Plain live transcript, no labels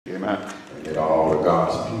Amen. And that all of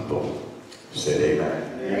God's people said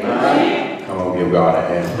amen. Amen. Come on, give God a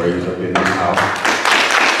hand praise up in this house.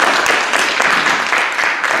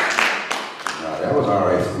 Now, that was all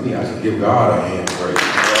right for me. I should give God a hand praise.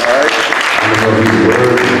 All right. I know He's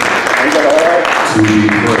worthy Ain't that to be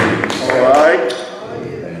praised. all right?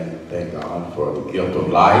 Amen. Thank God for the gift of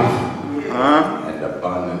life and the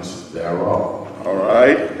abundance thereof. All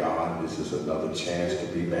right. Thank God, this is another chance to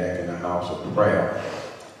be back in the house of prayer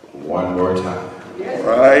one more time. All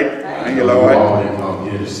right. Thank you, You all Lord. didn't come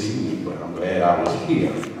here to see me, but I'm glad I was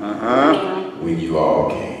here when you all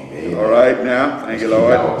came. Amen. All right now. Thank you, Keep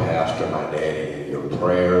Lord. our pastor, my daddy, in your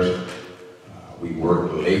prayers. We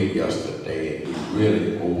worked late yesterday, and he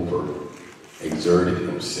really over-exerted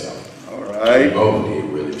himself. All We right. both did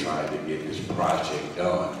really trying to get this project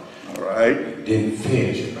done. All right. We didn't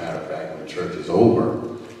finish. As a matter of fact, when church is over,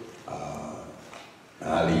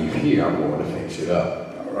 I leave here, I'm going to finish it up.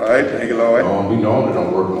 All right. Thank you, Lord. We normally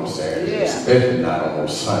don't work on Saturdays, especially not on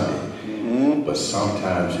Sunday. Mm-hmm. But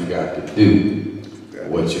sometimes you got to do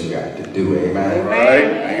what you got to do. Amen. All right.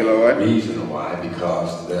 Thank you, Lord. Reason why?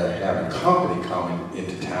 Because they're having company coming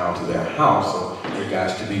into town to their house, so it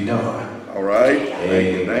got to be done. All right. Thank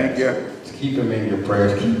you. Amen. Thank you. So keep them in your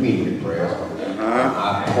prayers. Keep me in your prayers. Uh-huh.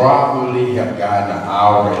 I probably have gotten an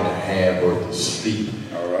hour and a half worth of sleep.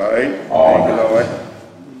 All right. All Thank you, night. Lord.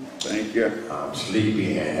 Thank you. I'm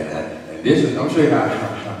sleepy, and this is, I'm sure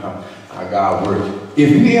how God works.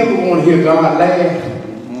 If you ever want to hear God laugh,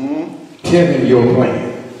 tell him your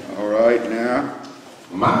plan. All right now.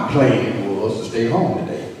 My plan was to stay home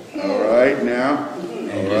today All right now. and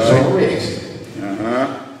get some rest.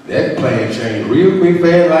 Uh-huh. That plan changed real quick,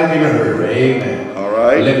 fast, like in a hurry. Amen. All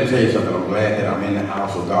right. But let me tell you something. I'm glad that I'm in the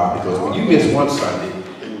house of God, because when you miss one Sunday,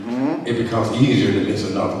 it becomes easier to miss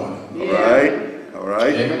another one. All right. All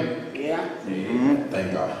right. Amen. Yeah.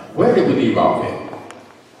 Thank God. Where did we leave off at?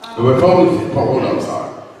 Hold on,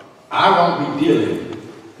 sorry. I won't be dealing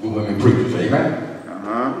with women preachers. Amen.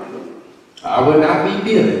 Uh-huh. I will not be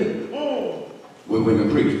dealing with women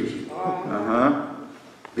preachers Uh-huh.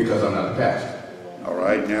 because I'm not a pastor. All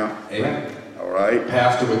right now. Amen. All right.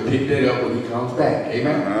 Pastor will pick that up when he comes back.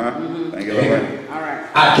 Amen. Uh-huh. Thank you, Lord. Amen. All right.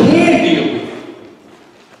 I can deal with it.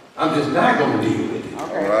 I'm just not going to deal with it. All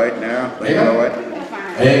right now. Thank you, Amen. Lord. That's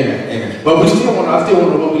fine. Amen. Amen. But I still want to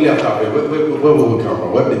know where we left off here. Where will we come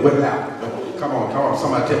from? What happened? Come on.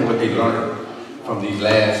 Somebody tell me what they learned from these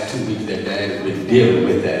last 2 weeks that Dad has been dealing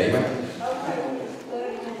with that. Amen.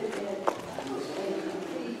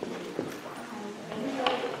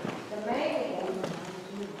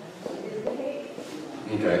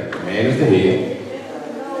 Okay. The man is the head.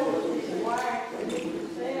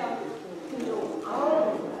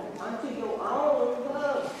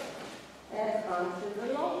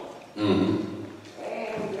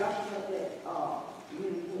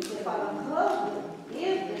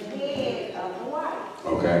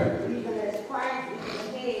 Okay. Even as Christ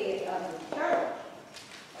is the head of the church,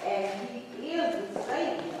 and he is the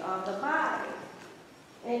Savior of the body.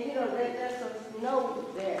 And you know, that lets us know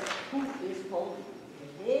that who is supposed to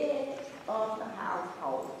be the head of the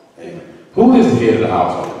household. Amen. Who is the head of the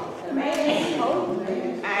household? The man is supposed to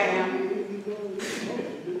be. I am.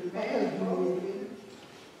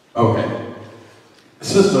 Okay.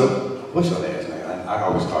 Sister, what's your last name? I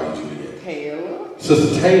always call you Juliet. Taylor.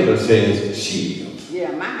 Sister Taylor says she is.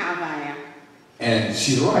 Yeah, my house I am. And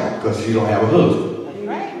she's right, because she don't have a husband. That's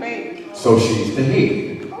right, baby. So she's the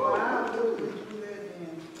head.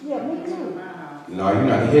 Yeah, me too. No, you're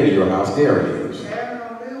not the head of your house. Gary is.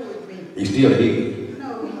 He's still the head.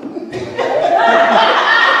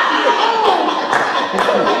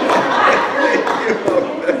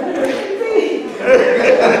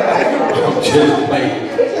 I'm just playing.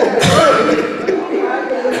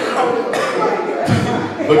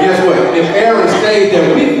 But guess what? If Aaron stayed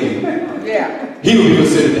there with you, Yeah. he would be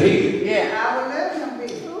considered the head. Yeah. I would let him be,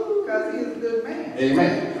 because he's a good man.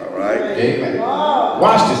 Amen. All right. Amen.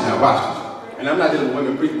 Watch this now, watch this. And I'm not dealing with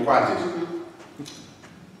women preaching, watch this.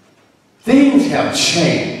 Things have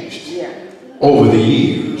changed Yeah. over the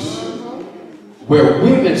years where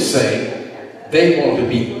women say they want to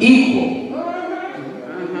be equal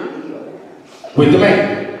with the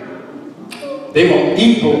man. They want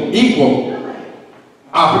equal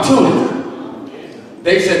opportunity.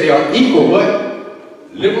 They said they are equal what?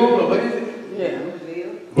 Liberal or what is it? Yeah.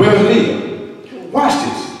 Women legal. Watch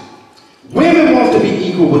this. Women want to be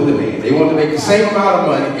equal with the man. They want to make the same amount of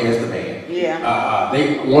money as the man. Yeah.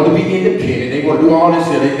 They want to be independent. They want to do all this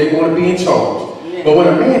here. They want to be in charge. Yeah. But when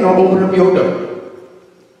a man don't open up your door,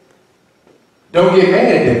 don't get mad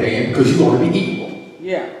at that man because you want to be equal.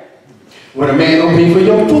 Yeah. When a man don't pay for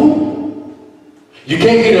your food, You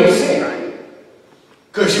can't get upset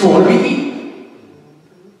because you want to be equal.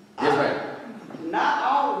 Yes, ma'am. Not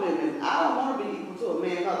all women. I don't want to be equal to a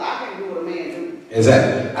man because I can't do what a man do.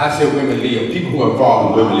 Exactly. I said women live. People who are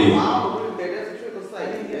involved in women live. I don't agree with that. That's a triple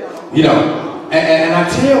say. You know, and I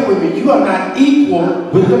tell women, you are not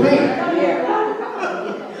equal with the man.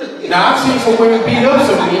 Yeah. Now, I've seen some women beat up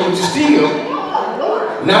some men, but you're still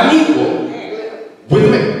not equal with the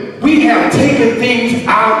men. We have taken things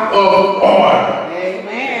out of order.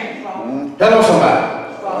 Amen. Hello, somebody.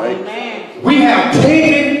 Amen. We have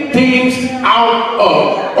taken things out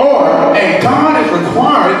of order, and God is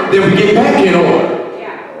requiring that we get back in order.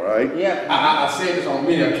 All right. Yeah. I said this on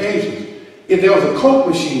many occasions. If there was a Coke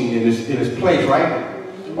machine in this place, right,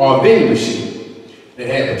 or a vending machine that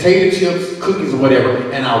had potato chips, cookies, or whatever,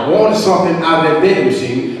 and I wanted something out of that vending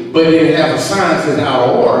machine, but it didn't have a sign that says out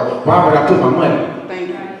of order, why would I put my money? Thank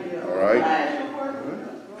you. All right.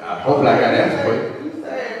 I hope I got an answer for you. You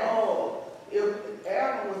said, oh, if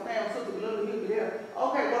Aaron was staying with Sister Little, he'd be there.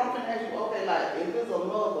 Okay, but I'm going to ask you, okay, like, if it's a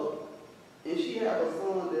mother and she has a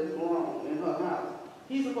son that's grown in her house,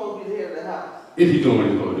 he's supposed to be the head of the house. If he's doing what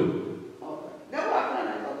he's supposed to do. Okay. That's what I'm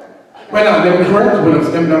saying. Okay. Well, now, let me correct you.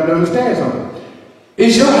 Let me understand something.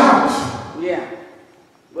 It's your house. Yeah.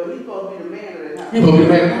 But he's supposed to be the man of that house. You're supposed to be the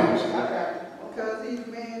man in the house. Okay. Because he's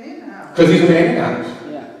the man in the house. Because he's the man in the house.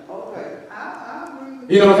 Yeah. Okay. I agree with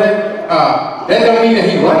You know what I'm saying? That don't mean that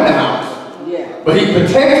he runs the house, Yeah. but he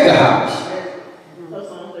protects the house. That's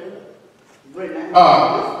what I'm saying. Brittany.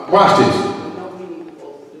 Watch this.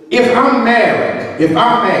 If I'm married,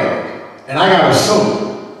 and I got a son,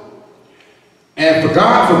 and for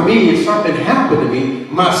God forbid if something happened to me,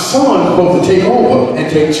 my son's supposed to take over and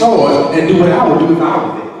take charge and do what I would do if I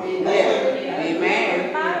was there.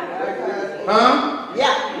 Amen. Huh?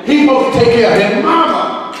 Yeah. He's supposed to take care of his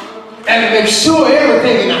mama and make sure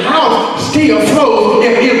everything in the house still flows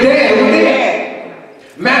if dad was there.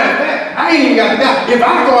 Matter of fact, I ain't even got that. If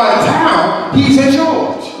I go out of town, he's in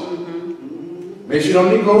charge. Make sure no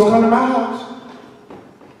Negroes come to my house.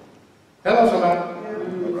 Hello, somebody.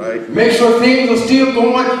 All right. Make sure things are still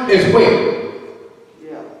going as well.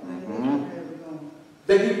 Yeah.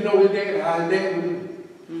 They need to know his dad, how his dad would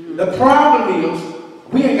do. The problem is,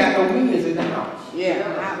 we ain't got no means in the house.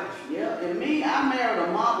 Yeah. Yeah. And me, I married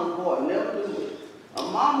a mama's boy. Never do it. A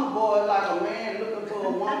mama's boy is like a man looking for a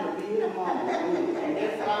woman to be his mama. And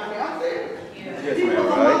that's how I mean. I'm serious. Yes, He was a ma'am.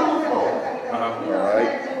 mama's boy. All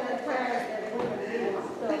right.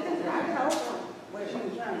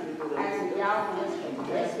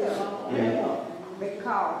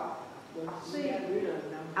 Because, see,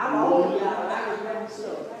 I'm old, y'all, I remember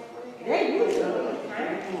stuff. They used to be a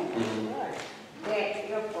time that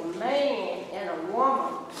if a man and a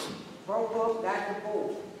woman broke up, got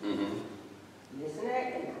divorced, listen to that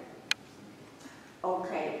now.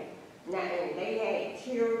 Okay, now, and they had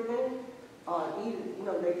children, or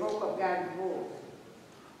either, they broke up, got divorced.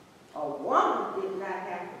 A woman did not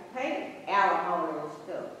have to pay alimony and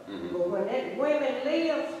stuff. But when that women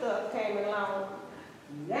live stuff came along,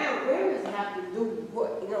 now women have to do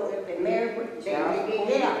what, if they're married, they got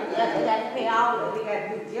to pay all of it. They got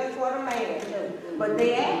to do just what a man do. But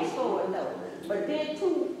they ask for it though. But then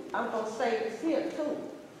too, I'm going to say this here too.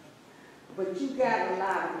 But you got a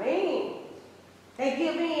lot of men, they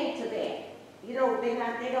give in to that. They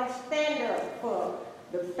don't stand up for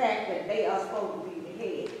the fact that they are supposed to be the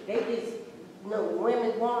head. They just,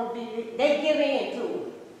 women want to be, they give in to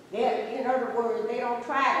it. In other words, they don't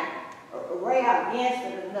try to rail against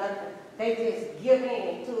it or nothing. They just give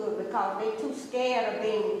in to it because they're too scared of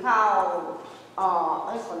being called,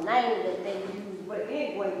 it's a name that they use, but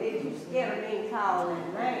anyway, they're too scared of being called that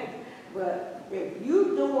name. But if you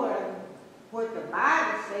doing what the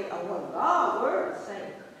Bible say or what God's word say,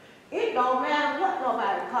 it don't matter what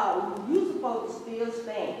nobody calls you, you're supposed to still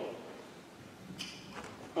stand.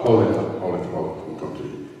 Hold it. Come to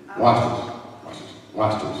you.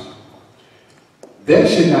 Watch this. There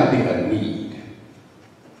should not be a need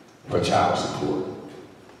for child support.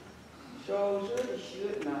 Sure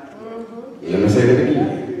should not. Let me say that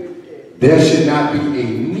again. There should not be a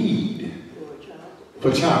need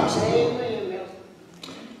for child support.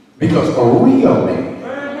 Because a real man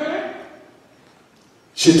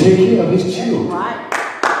should take care of his children. Right.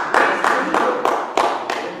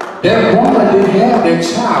 That woman didn't have that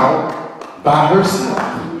child by herself.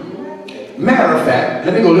 Matter of fact,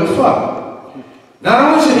 let me go a little further. Not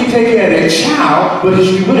only should he take care of that child, but he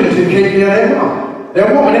should be willing to take care of that woman. That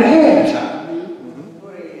woman that had a child.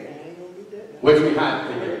 Wait till we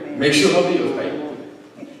hide. Make sure her bill's paid.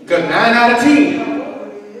 Because 9 out of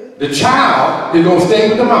 10, the child is going to stay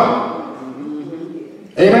with the mom.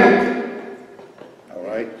 Amen?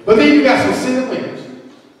 But then you got some single women.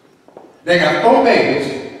 They got 4 babies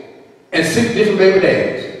and 6 different baby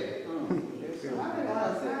daddies.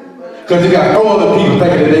 Because you got 4 other people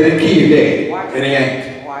thinking that they the kid daddy, and they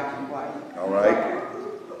ain't. All right.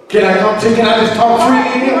 Can I just talk free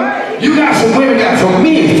in here? You got some women, got some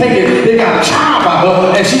men thinking they got a child by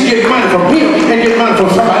her, and she get money from him and get money from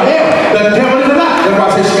somebody else. The devil is a lie. That's why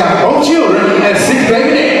I said she got 4 children and 6 baby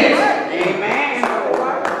daddies.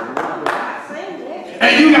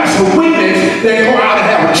 And you got some women that go out and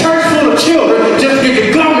have a church full of children just to get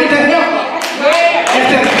the government to help them.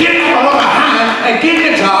 Instead of getting them behind and getting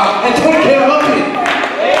a job and taking care of it.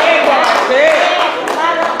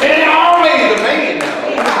 It ain't always the man now.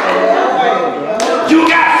 You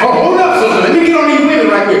got, hold up, sister, let me get on these women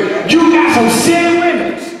right here. You got some single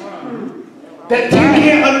women that take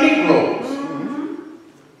care of Negroes.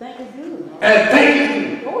 And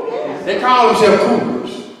think they call themselves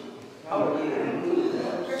cougars.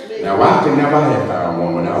 Now, I could never have found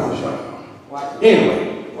one when I was young.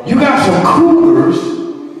 Anyway, you got some cougars,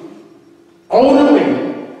 older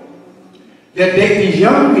women, that date these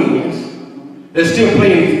young men that still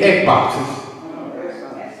playing these Xboxes.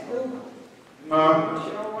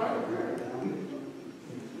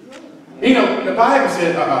 You know, the Bible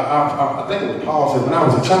said, I think it was Paul said, when I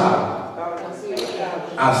was a child,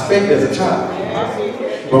 I spake as a child.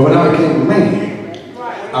 But when I became a man,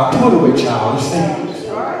 I put away childish things.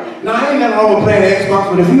 Now, I ain't got no over playing Xbox,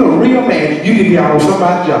 but if you're a real man, you can be out on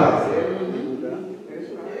somebody's job.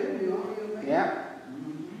 Yeah.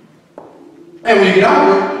 And when you get out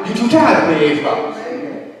of it, you're too tired to play Xbox.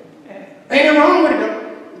 Ain't nothing wrong with it, though.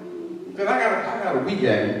 Because I got a Wii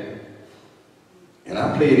game, and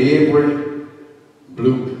I played every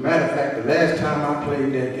blue. Matter of fact, the last time I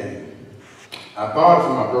played that game, I bought it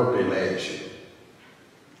for my birthday last year.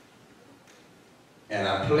 And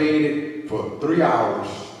I played it for 3 hours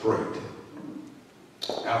straight.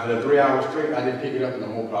 After the 3 hours straight, I didn't pick it up no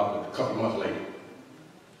more probably a couple months later.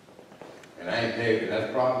 And I ain't paid it. That's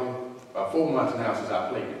probably about 4 months now since I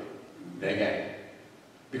played it, that game.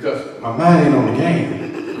 Because my mind ain't on the game.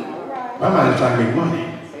 My mind is trying to make money.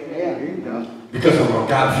 Because I've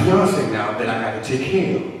got a fiance now that I got to take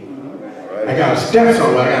care of. I got a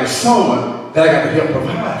stepson, I got a son that I got to help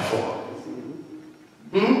provide for.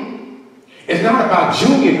 It's not about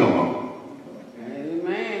Junior no more.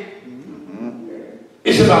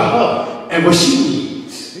 It's about her and what she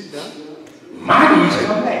needs. My needs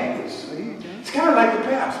come last. It's kind of like the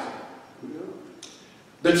pastor.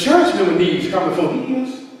 The church member needs come before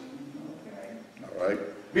his. All right.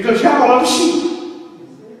 Because y'all are the sheep.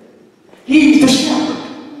 He's the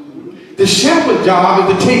shepherd. The shepherd's job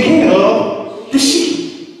is to take care of the sheep.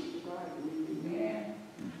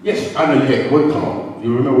 Yes, I know you had, what, come on.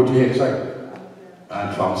 You remember what you had to say?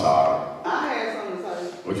 I'm sorry. I had something to say.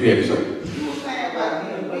 What you had to say? You were saying about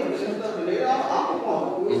being bitches and stuff, and they all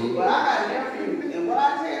want. But I got nephews, and what I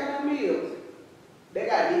tell them is, they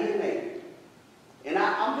got DNA. And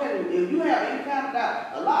I'm telling you, if you have any kind of doubt,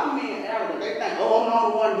 a lot of men arrogant, they think, oh, I'm not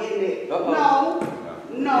the one getting it. No.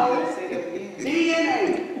 DNA.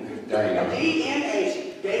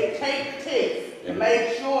 DNA. They take the test and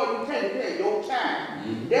make sure you take the test, your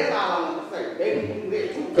child. That's all I want to say. They can do that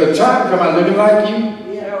too. Because child come out looking like you,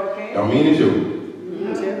 Yeah, okay. don't mean it's you.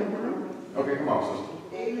 Okay, come on, sister.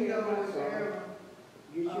 Even though whatever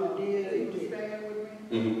you should did, you stand with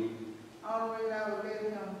me. Always I would let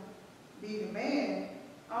him be the man,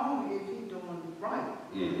 only if he doing right.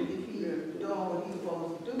 If he doing what he's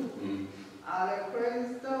supposed to do. All that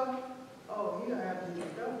crazy stuff, oh, you don't have to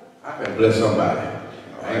go. I can bless somebody.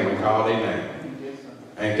 I ain't gonna call their name.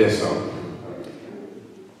 Ain't that something?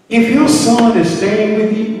 If your son is staying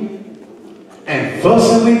with you and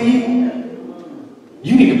fussing with you,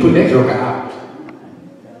 you need to put that joker out.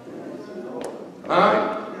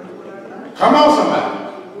 Huh? Come on, somebody.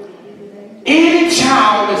 Any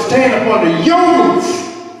child that's staying up under your roof,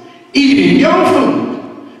 eating your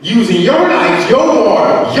food, using your lights, your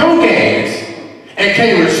water, your gas, and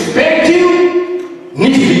can't respect you,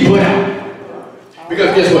 needs to be put out.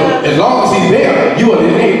 Because guess what? As long as he's there, you are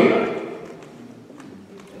the neighbor.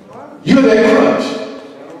 You're their crutch.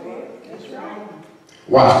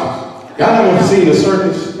 Watch this. Y'all ever seen the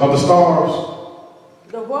Circus of the Stars?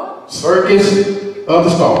 The what? Circus of the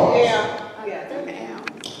Stars. Yeah.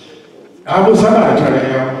 I wish somebody turn it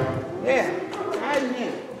down.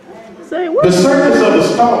 Say what? The Circus of the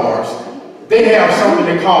Stars, they have something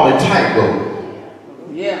they call a tightrope.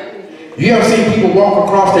 Yeah. You ever seen people walk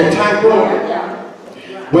across that tightrope?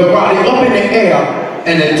 Well, while they're up in the air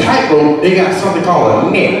and the tightrope, they got something called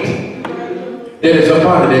a net that is up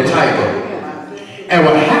under that tightrope. And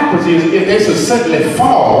what happens is, if they suddenly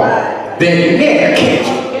fall, they never catch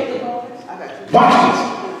it. Watch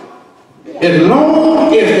this. As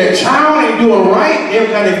long as the child ain't doing right,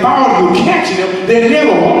 every time they fall, you catching them, they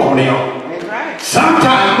never walk on their own. That's right.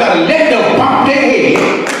 Sometimes you gotta let them pop their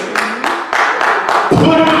head,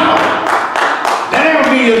 put them out. That don't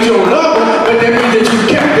mean that you don't love them, but that means that you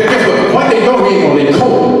kept them. Guess what they go in on their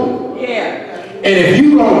cold. Yeah. And if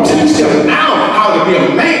you don't teach them now how to be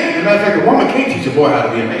a man, as a matter of fact, a woman can't teach a boy how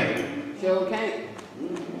to be a man. Sure can't.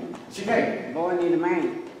 She can't. Boy need a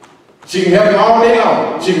man. She can help him all day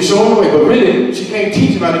long. She can show him the way, but really, she can't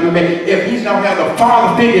teach him how to be a man. If he's not having a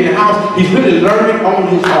father figure in the house, he's really learning on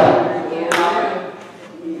his own.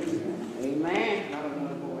 Amen.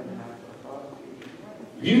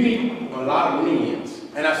 You need a lot of men,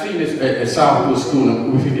 and I've seen this at Southwood School,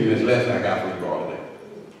 and we figured this lesson I got from you all day.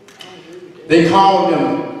 They called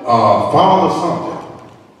them father something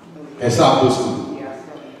at Southwood School.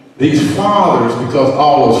 These fathers, because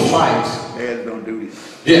all those fights. Dads don't do this.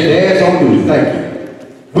 Yeah, dads on duty, thank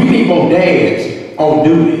you. We need more dads on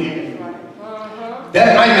duty.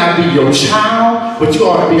 That might not be your child, but you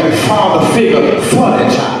ought to be a father figure for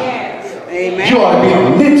that child. Amen. You ought to be a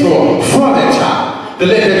mentor for that child. To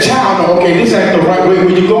let that child know, okay, this ain't the right way where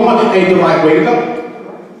you're going, it ain't the right way to go.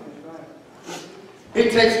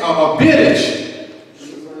 It takes a village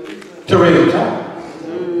to raise a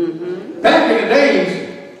child. Back in the days,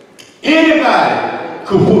 anybody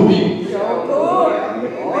could whoop you.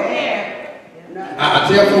 I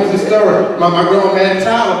tell folks this story. My grandma had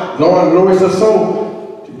Tyler, Lord rest her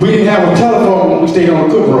soul. We didn't have a telephone when we stayed on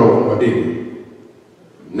the Cook Road, or did we?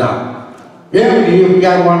 No. Yeah, we did. We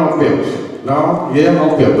got one on Phillips. No, yeah, on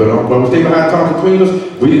Phillips. But when we stayed behind Thompson Cleaners,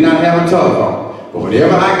 we did not have a telephone. But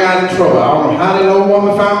whenever I got in trouble, I don't know how that old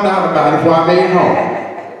woman found out about it before I made it home.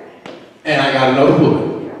 And I got another bullet.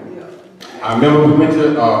 I remember we went to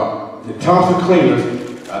the Thompson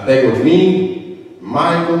Cleaners. I think it was me,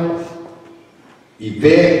 Michael,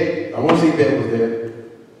 Yvette, I want to see Yvette was there.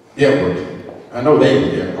 Edward. I know they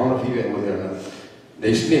were there. I don't know if Yvette was there or not.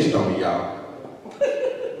 They snitched on me, y'all.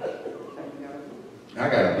 I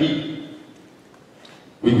got a beat.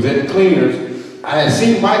 We was at the Cleaners. I had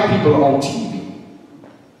seen white people on TV,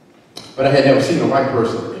 but I had never seen a white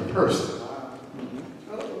person in person.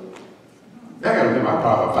 I got to remember, I was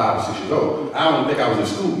probably 5 or 6 years old. I don't think I was in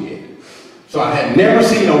school yet. So I had never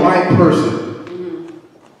seen a white person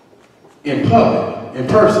in public, in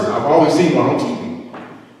person. I've always seen one on TV.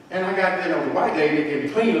 And I got there, there was a white lady in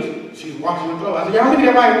the Cleaners. She was washing the clothes. I said, y'all look at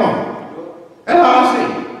that white woman. That's all I see.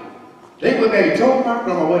 They went back and told my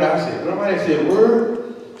grandma what I said. Grandma didn't say a word.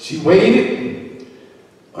 She waited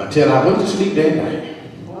until I went to sleep that night.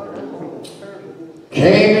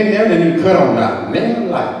 Came in there, then he cut on that. Never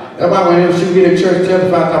light. That's why when she would get in church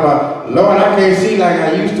testify, talk about, Lord, I can't see like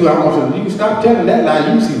I used to. I want you to stop telling that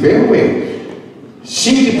lie. You see very well.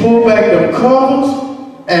 She pulled back the covers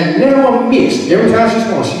and never mixed. Every time she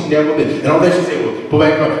smoked, she never mixed. And all that she said was, pull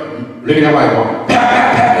back the covers. Look at that white woman. Pat,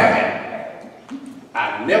 pat, pat, pat, pat.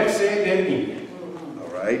 I never said that again.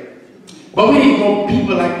 All right. But we need more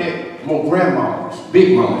people like that, more grandmas,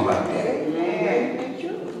 big mamas like that.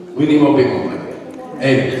 We need more big mamas like that.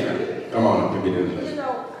 Amen. Come on, let me get this. You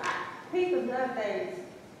know, people nowadays,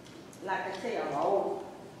 like I say, I'm old.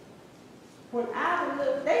 When I was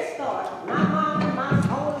little, they started, my mom and my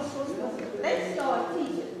older sisters, they started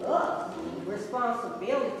teaching us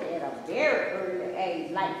responsibility at a very early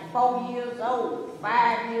age, like 4 years old,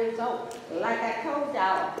 5 years old. Like I told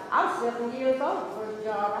y'all, I was 7 years old, the first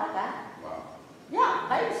job I got. Wow. Yeah,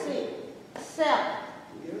 basic, 7.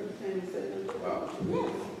 Wow. Yes.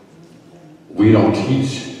 We don't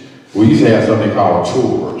teach. We used to have something called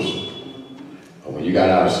chores. When you got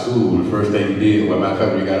out of school, the first thing you did, well, matter of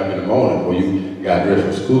fact, when you got up in the morning, when you got dressed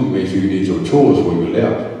for school, you made sure you did your chores before you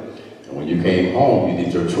left. And when you came home, you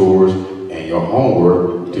did your chores and your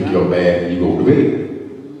homework, you took your bath, and you go to bed.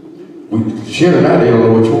 We children now, they don't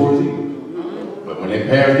know what chores is. But when their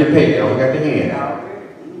parents get paid, they don't got their hand out.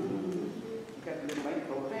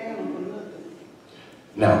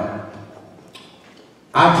 Now,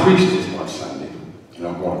 I preached this one Sunday, and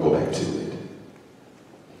I'm going to go back to it.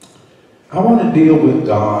 I want to deal with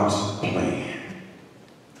God's plan.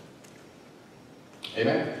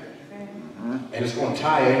 Amen? And it's going to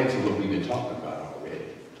tie into what we've been talking about already.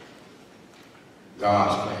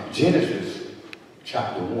 God's plan. Genesis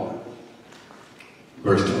chapter 1,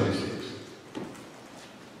 verse 26.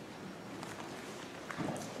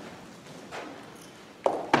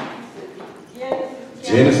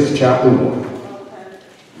 Genesis chapter 1,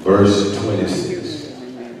 verse 26.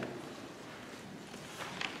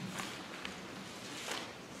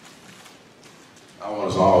 I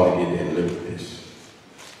all to get there and look at this.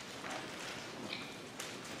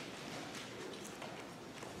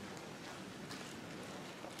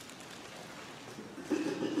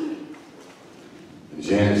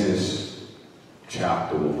 Genesis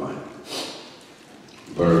chapter 1,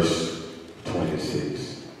 verse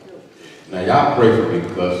 26. Now y'all pray for me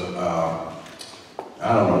because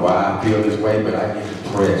I don't know why I feel this way, but I get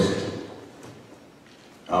depressed.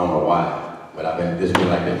 I don't know why, but this been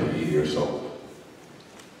like that for years. So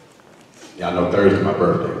y'all know Thursday's my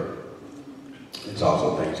birthday. It's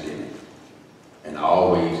also Thanksgiving, and I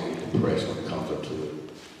always get depressed when it comes up to it.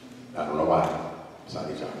 I don't know why. So I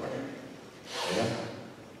need y'all prayer. Yeah.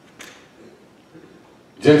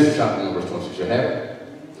 Genesis chapter 1, verse 26. You have it?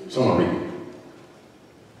 Someone read it.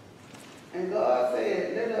 And God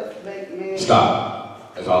said, let us make man.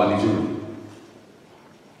 Stop. That's all I need you to read.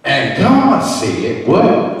 And God said,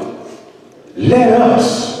 what? Let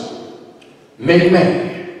us make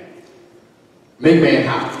man. Make man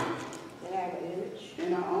how?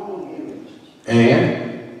 In our own image.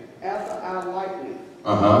 And? After our likeness.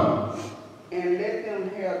 And let them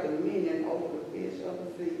have dominion over the fish of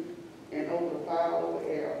the sea, and over the fowl of the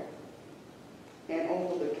air, and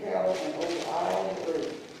over the cattle, and over all the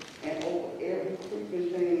earth, and over every creeping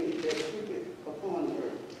thing that creepeth upon the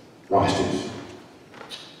earth. Watch this.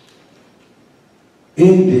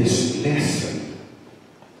 In this lesson,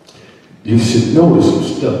 you should notice some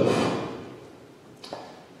stuff.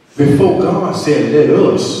 Before God said, let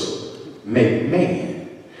us make man,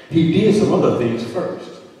 he did some other things first.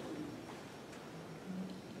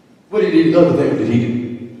 What did the other things that he do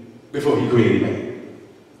before he created man?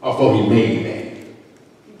 Or before he made man?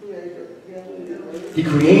 He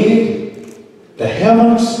created the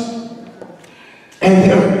heavens and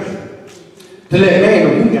the earth. To let man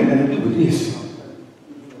know, you got nothing to do with this.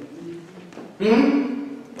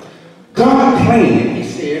 God planned, he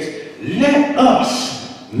says, let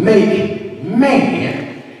us make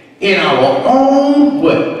man in our own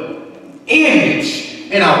what? Image,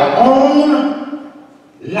 in our own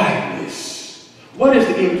likeness. What is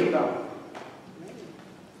the image of God?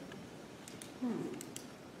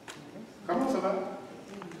 Come on, somebody.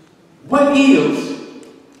 What is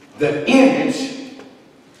the image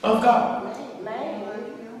of God?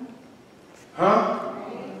 Huh?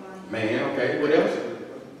 Man, okay. What else?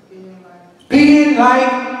 Being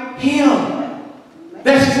like him.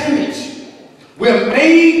 That's his image. We're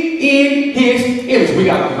made in his image. We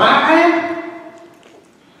got a mind.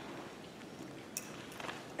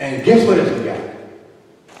 And guess what else we got?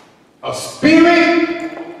 A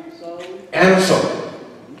spirit and a soul.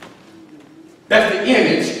 That's the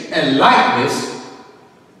image and likeness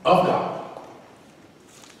of God.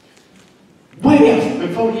 What else?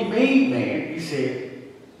 Before he made man, he said,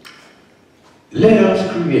 let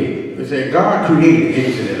us create. He said, God created.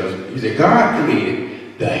 He said, God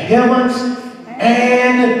created the heavens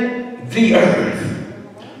and the earth.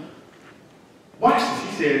 Watch this.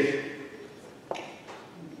 He says,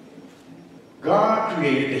 God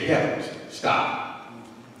created the heavens. Stop.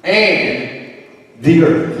 And the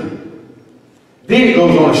earth. Then it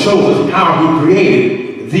goes on and shows us how he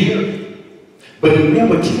created the earth. But he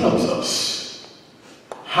never tells us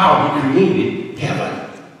how he created heaven.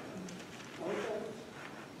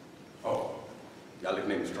 Oh, y'all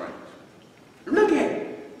looking at me strange. Look at it.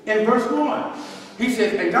 In verse 1, he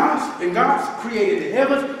says, and God created the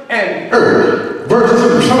heavens and earth. Verse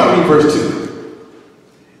 2. Somebody read verse 2.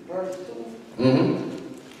 Verse 2.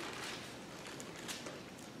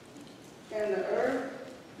 And the earth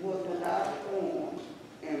was without form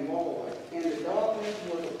and void, and the darkness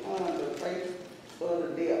was upon the face of the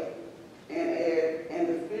depth, and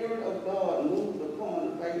the Spirit of God moved upon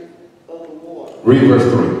the face of the water. Read verse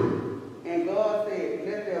 3. And God said,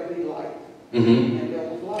 let there be light. And there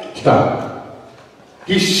was light. Stop.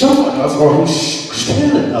 He's showing us, or he's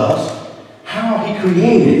telling us, how he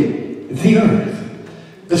created the earth.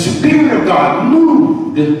 The Spirit of God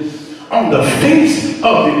moved on the face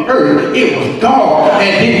of the earth. It was dark,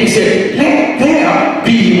 and then he said, let there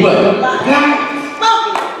be what? Light.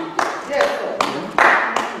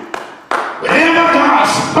 Whenever God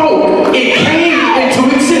spoke, it came into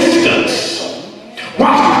existence.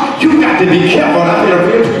 Watch this. You got to be careful. I'm in a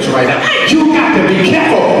real picture right now. You got to be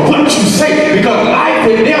careful what you say, because life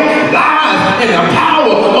and death lies in the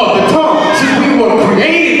power of the tongue. See, we were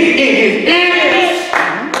created in his image.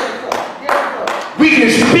 We can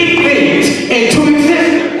speak things into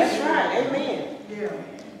existence. That's right, amen.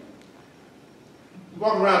 You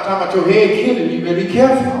walk around talking about your head killing, you better be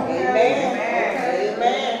careful. Amen.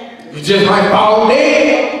 Amen. You just might fall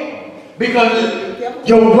dead, because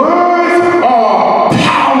your words are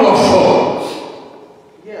powerful.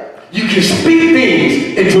 You can speak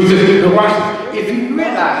things into existence. Watch this.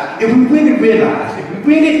 If we really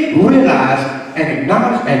realized and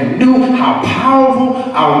acknowledged and knew how powerful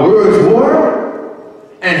our words were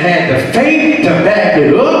and had the faith to back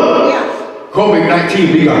it up,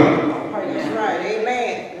 COVID-19 be gone. That's right,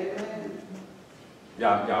 amen.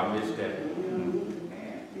 Y'all missed that.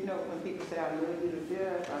 You know, when people say, I love you to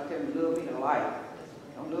death, I tell them, love me to life.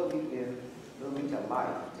 I don't love you to death, love me to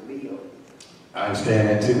life, to live. I understand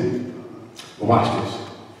that too. But watch this.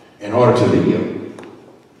 In order to live,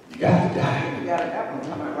 you gotta die. You gotta die when you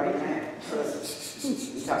come out right now. We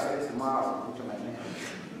talk about this tomorrow, we're talking about now.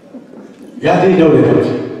 Y'all didn't know that, don't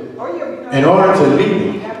you? Oh, yeah, we know. In order to live,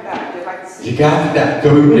 You gotta die, just like the sea. you gotta die.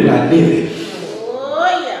 Because we really not living. Oh,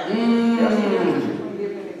 yeah. There's a difference between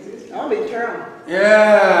living and existing. I'll be eternal.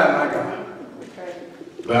 Yeah, my God. Okay.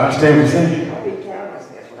 But I understand what he's saying. I'll be eternal. That's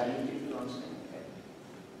what I need you to understand. Okay.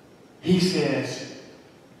 He says,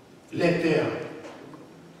 let there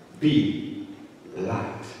be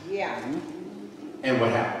light. Yeah. And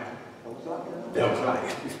what happened? There was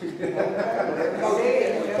light.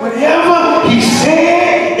 Okay. Whatever he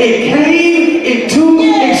said, it came into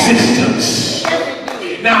existence.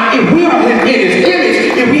 Now, if we are in his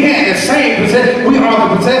image, if we had the same possession, we are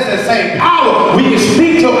to possess that same power. We can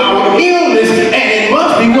speak to our illness, and it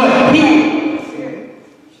must be what he.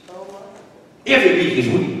 If it be his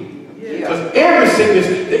will. Because every sickness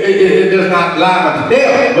it does not lie unto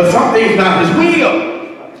death, but some things not his will.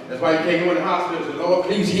 That's why you can't go in the hospital and say, Lord,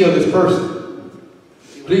 please heal this person.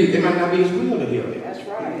 Please, it might not be his will to heal them. That's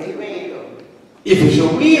right. Amen. If it's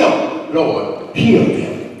your will, Lord, heal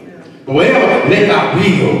them. But whatever, let thy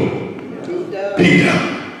will be done.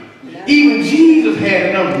 Even Jesus had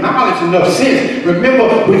enough knowledge, enough sense. Remember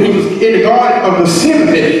when he was in the garden of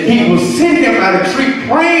Gethsemane, he was sitting there by the tree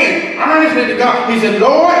praying earnestly to God. He said,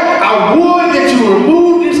 Lord, I would that you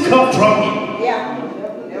remove this cup from me. Yeah.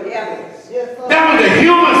 That was the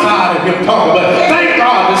human side of him talking, but thank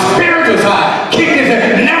God the spiritual side kicked his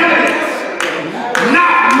head. Nevertheless,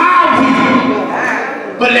 not my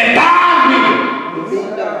will, but let thy will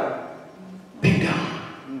be done.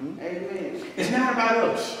 Amen. It's not about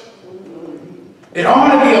us. It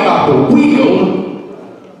ought to be about the will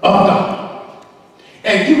of God.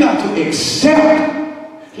 And you got to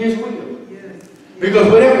accept his will. Because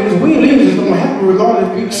whatever his will is going to happen regardless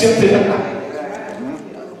if you accept it or not.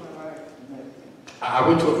 I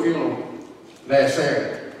went to a funeral last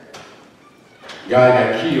Saturday. Guy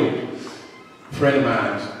got killed. A friend of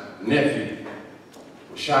mine's nephew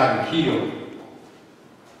was shot and killed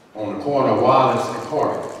on the corner of Wallace and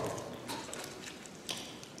Carter.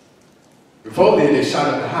 Before then, they shot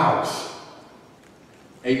at the house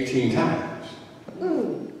 18 times.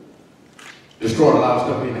 Destroyed a lot of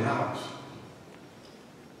stuff in the house.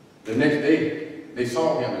 The next day, they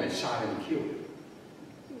saw him and they shot him and killed him.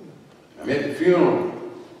 I'm at the funeral,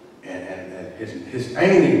 and his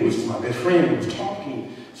auntie, which was my best friend, was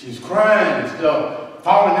talking. She was crying and stuff,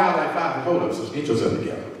 falling out like five. Hold up, so get yourself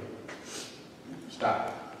together.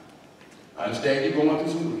 Stop. I understand you're going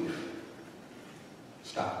through some grief.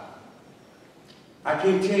 Stop. I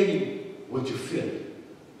can't tell you what you're feeling.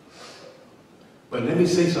 But let me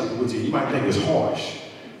say something with you. You might think it's harsh.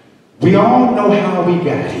 We all know how we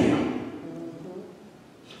got here.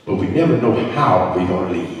 But we never know how we're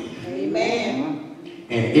going to leave. Amen.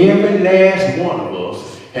 And every last one of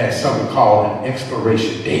us has something called an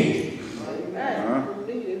expiration date.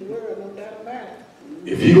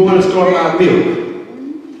 If you go in the store and buy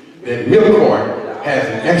milk, that milk carton has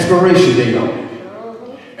an expiration date on it.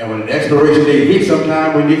 And when the expiration date hits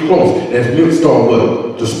sometime when you get close, that milk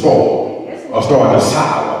start to spoil or start to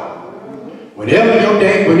sour. Whenever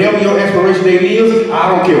your expiration date is, I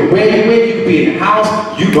don't care where you went, you can be in the house,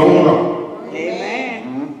 you gonna go.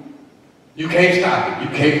 Amen. You can't stop it. You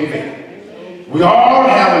can't prevent it. We all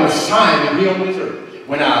have an assignment here on this earth.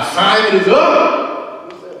 When our assignment is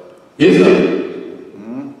up, it's up.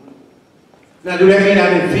 Now, do that mean I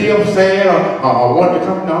didn't feel sad or want to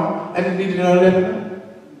come? No, I didn't need to know that.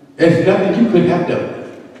 There's nothing you couldn't have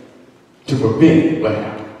done to prevent what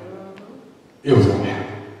happened. It was going to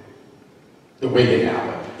happen. The way it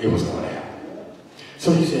happened, it was going to happen.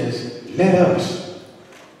 So he says, let us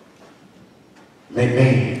make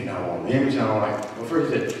man. Now, on the image, I don't like. Well,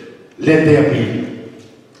 first he said, let there be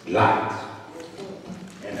light.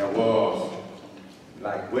 And there was,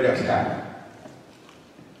 like, what else happened?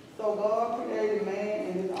 So God created man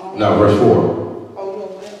in his own. No, verse 4. Oh, no,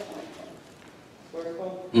 verse 4.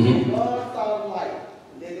 Mm-hmm. God saw the light,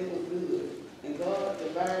 that it was good. And God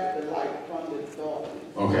divided the light from the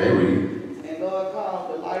darkness. Okay, read. And God called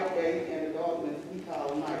the light day, and the darkness he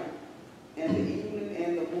called night. And the evening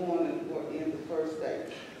and the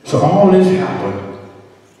So all this happened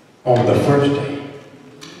on the first day.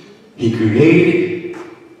 He created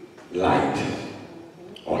light.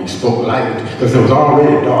 Or he spoke light because there was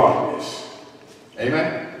already darkness.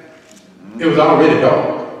 Amen? It was already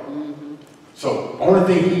dark. So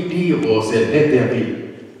only thing he did was said, let there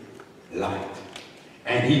be light.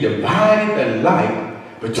 And he divided the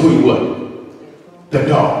light between what? The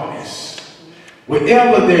darkness.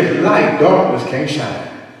 Wherever there's light, darkness can't shine.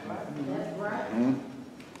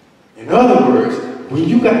 In other words, when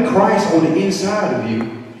you got Christ on the inside of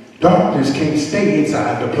you, darkness can't stay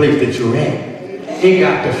inside the place that you're at. It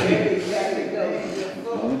got to flee.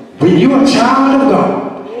 When you're a child of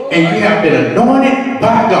God and you have been anointed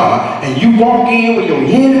by God and you walk in with your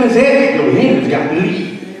enemies at, your enemies got to leave.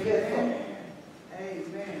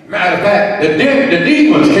 Matter of fact, the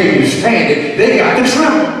demons can't stand it. They got to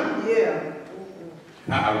tremble. Yeah.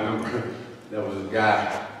 I remember there was a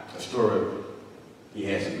guy, a story. He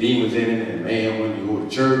had some demons in him, and a man wanted to go to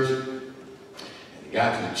church. And he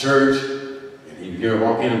got to the church, and he hear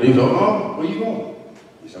walk in, and he goes, "Oh, where you going?"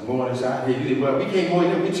 He said, "I'm going inside here." He said, "Well, we can't go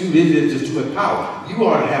in there with you. This is just too much power. You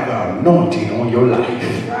ought to have an anointing on your life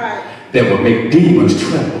that will make demons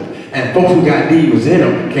tremble. And folks who got demons in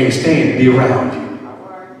them can't stand to be around you.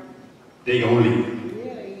 They gonna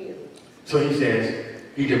leave." So he says,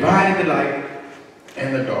 he divided the light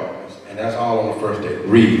and the darkness, and that's all on the first day.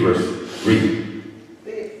 Read.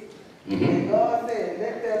 And God said,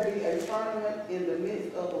 let there be a firmament in the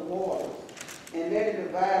midst of the waters, and let it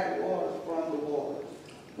divide the waters from the waters.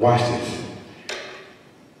 Watch this.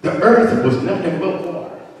 The earth was nothing but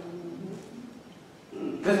water.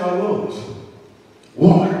 That's all it was.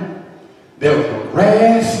 Water. There was no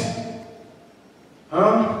grass.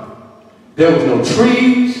 There was no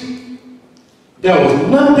trees. There was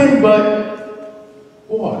nothing but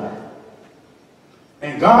water.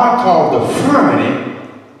 And God called the firmament,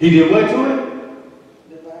 he did what to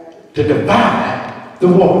it? To divide the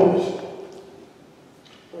waters.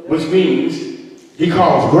 Which means he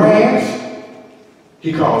caused grass,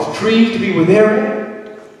 he caused trees to be where they're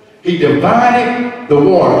at. He divided the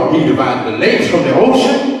water. He divided the lakes from the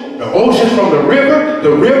ocean from the river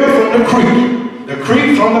from the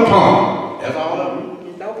creek from the pond. That's all of them.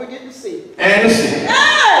 And don't forget the sea. And the sea.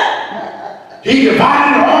 He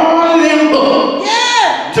divided all of them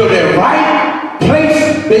up to the right place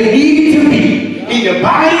they needed to be. He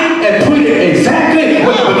divided and put it exactly,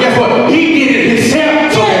 but guess what? He did it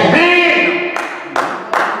himself so that man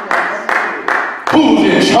who's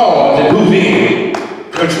in charge and who's in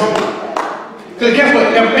control. Because guess what?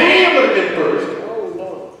 If man would have been first,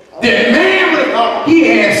 then man would have thought he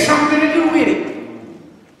had something to do with it.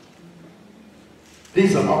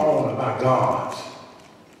 These are all about God's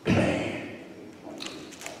plan.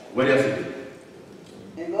 What else he did?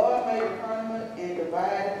 And God made a firmament and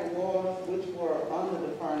divided the waters which were under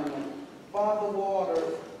the firmament from the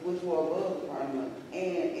waters which were above the firmament,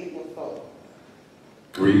 and it was so.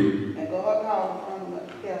 Read. And God called the firmament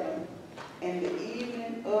heaven, and the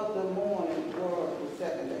evening of the morning was the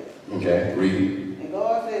second day. Okay, read. And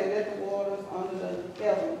God said, let the waters under the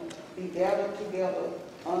heaven be gathered together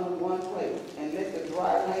under one place, and let the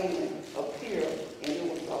dry land appear, and it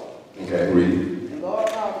was so. Okay, read. And God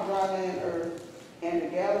called the dry land earth, and the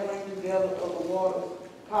gathering together of the waters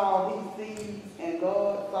called he seas, and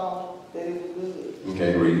God saw that it was good.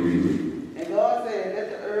 Okay, read. And God said, let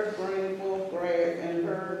the earth bring forth grass and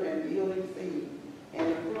herb and yielding seed, and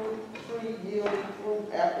the fruit tree yielding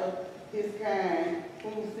fruit after his kind,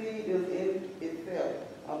 whose seed is in itself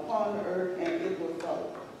upon the earth, and it was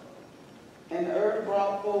so. And the earth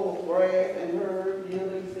brought forth grass and herb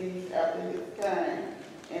yielding seed after his kind,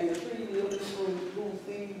 and the tree yielding fruit, whose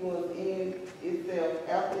seed was in itself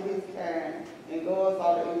after his kind, and God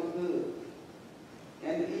saw that it was good.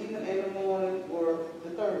 And the evening and the morning were the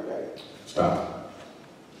third day. Stop.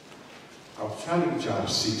 I was trying to get y'all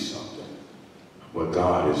to see something, what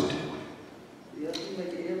God is doing. Yes, he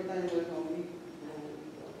making everything work on me.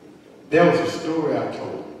 There was a story I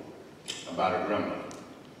told about a grandmother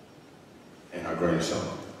and her grandson.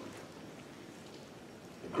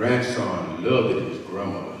 The grandson loved his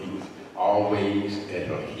grandmother. He was always at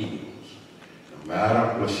her heels. No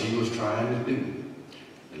matter what she was trying to do,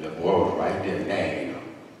 the little boy was right there nagging her,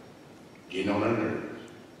 getting on her nerves.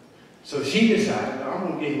 So she decided, I'm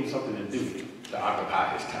going to give him something to do to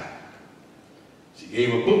occupy his time. She gave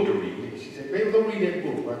him a book to read. She said, baby, go read that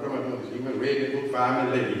book. My grandma knows this. He went and read that book 5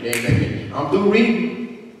 minutes later. He came back in. I'm through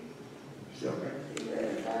reading. She said, okay. He read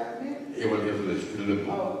it 5 minutes? It was a little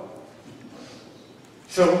book. Oh.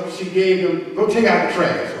 So she gave him, go take out the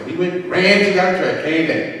trash. So he went, ran, took out the trash, came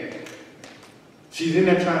back. She's in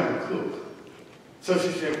there trying to cook. So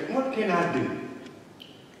she said, what can I do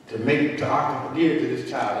to give to this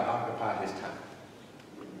child to occupy his time?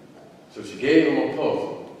 So she gave him a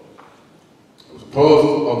puzzle. It was a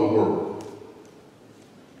puzzle of the world.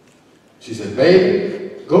 She said,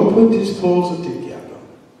 baby, go put this puzzle together.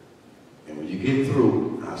 And when you get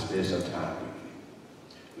through, I'll spend some time with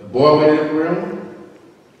you. The boy went in the room,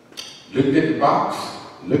 looked at the box,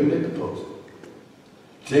 looked at the puzzle.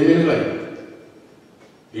 10 minutes later,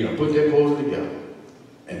 he done put that puzzle together.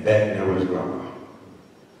 And back there was his grandma.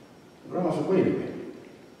 Grandma said, wait a minute.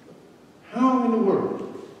 How in the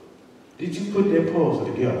world did you put that puzzle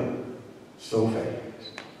together so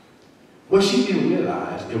fast? Well, she didn't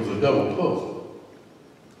realize it was a double puzzle.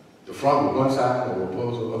 The front was one side of a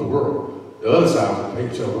puzzle of the world. The other side was a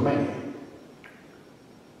picture of a man.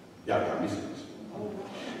 Y'all got me sense.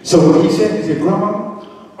 So what he said, Grandma,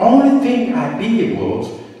 only thing I did was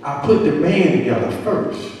I put the man together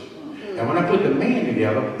first. And when I put the man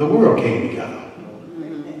together, the world came together.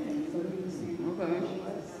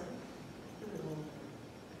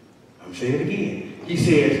 I'm saying it again. He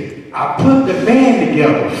says, I put the man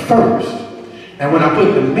together first. And when I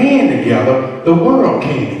put the man together, the world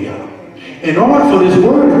came together. In order for this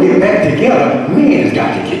world to get back together, man's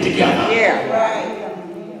got to get together. Yeah, right.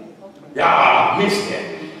 Y'all missed that.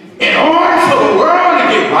 In order for the world to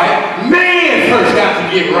get right, man first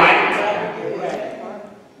got to get right.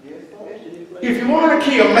 If you want to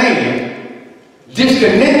kill man,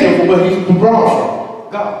 disconnect him from what he's brought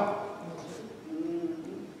from God.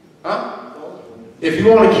 Huh? If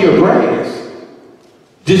you want to kill grass,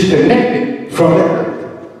 disconnect it from the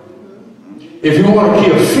earth. If you want to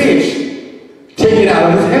kill fish, take it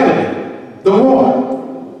out of its element, the water.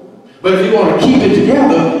 But if you want to keep it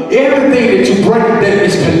together, everything that you bring that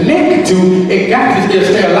is connected to, it got to still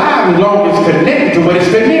stay alive as long as it's connected to what it's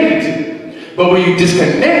connected to. But when you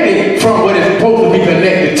disconnect it from what it's supposed to be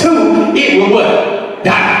connected to, it will what?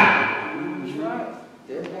 Die.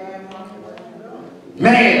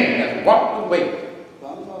 Man has walked away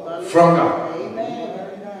from God.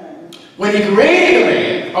 When he created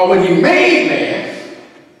man, or when he made man,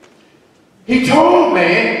 he told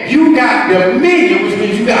man, you got dominion, which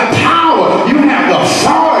means you got power. You have the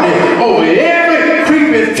authority over every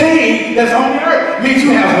creeping thing that's on the earth. It means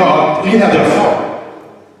you have the authority.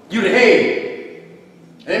 You the head.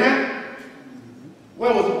 Amen?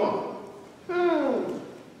 Where was the woman?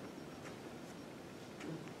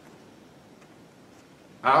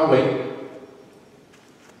 I'll wait.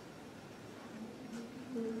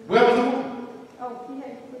 Where was the woman? Oh, he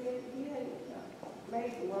had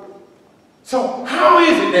made the woman. So how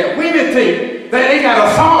is it that women think that they got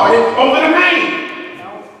authority over the man? No.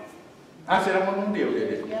 I said I wasn't going to deal with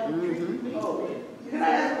it. Can I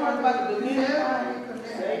ask a question about the dominion?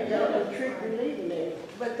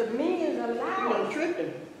 But the men You allow. want to trick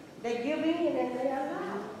them? They give in and they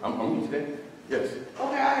allow. I'm used to that. Yes.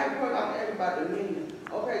 Okay, I had a question I asked about dominion.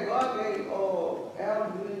 Okay, God gave Adam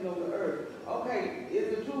dominion over the earth. Okay,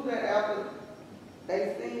 is it true that after they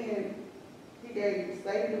sinned, he gave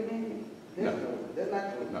Satan dominion? That's No. true. That's not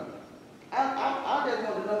true. No. I just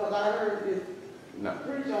want to know because I heard this No.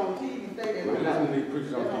 preacher on TV say that. Well, listen to these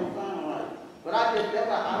preachers on That don't TV. sound right. But that's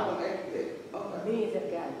why I want to ask you that. Okay. Men have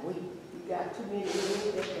got weak. You got too many men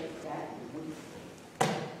that have got weak.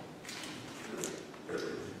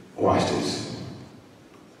 Watch this.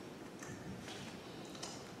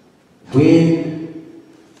 When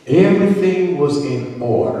everything was in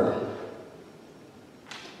order,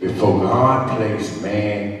 before God placed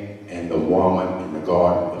man and the woman in the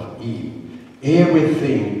Garden of Eden,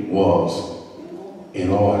 everything was in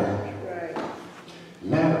order. Right.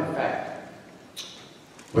 Matter of fact,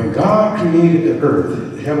 when God created the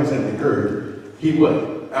earth, the heavens and the earth, he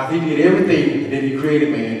what? After he did everything and then he created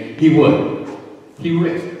man, he what? He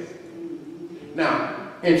rested. Now,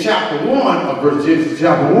 in chapter 1 of Genesis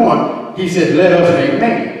chapter 1, he said, let us make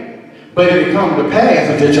man. But it didn't come to pass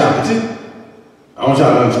until chapter 2. I want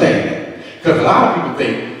y'all to understand that. Because a lot of people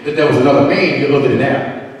think that there was another man here other than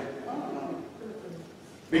Adam.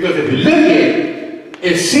 Because if you look at it,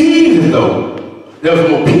 it seems as though there was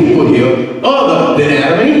more people here other than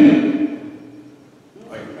Adam and Eve.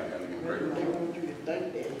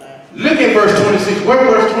 Look at verse 26. What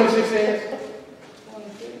verse 26 says?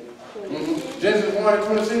 Genesis 1 and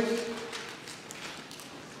 26.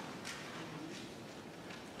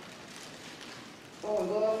 Oh,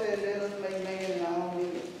 God said, let us make man in our own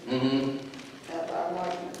image, after our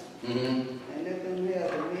likeness, and let them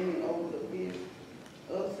have dominion over the fish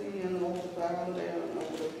of sea and over the fowl of the air and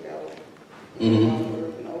over the cattle, on the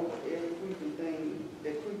earth, and over every creeping thing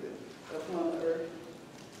that creepeth upon the earth.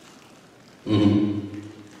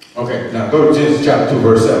 Okay, now go to Genesis chapter 2,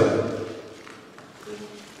 verse 7.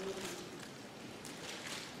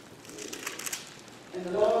 And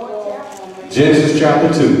the Lord Genesis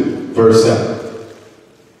chapter 2, verse 7.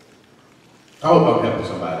 I hope I'm helping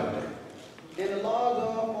somebody today. And the Lord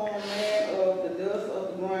God formed man of the dust of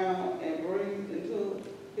the ground and breathed into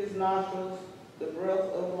his nostrils the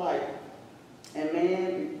breath of life. And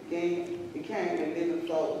man became a living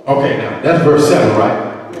soul. Okay, now that's verse 7, right?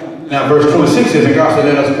 Yeah. Now verse 26 says, and God said,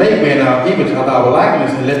 let us make man in our image, after our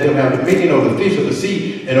likeness, and let them have dominion over the fish of the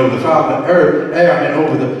sea, and over the fowl of the earth, air, and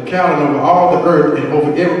over the cattle, and over all the earth, and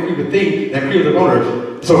over every creeping thing that creepeth upon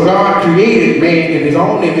earth. So God created man in his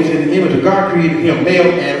own image, in the image of God created him, male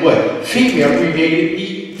and what? Female created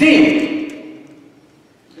he them.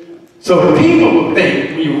 So the people would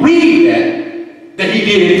think, when you read that he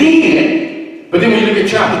did it then. But then when you look at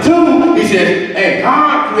chapter 2, he says, and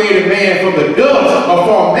God created man from the dust, or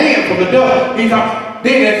formed man from the dust. He thought,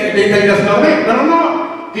 then they think that's another man.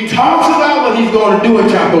 No. He talks about what he's going to do in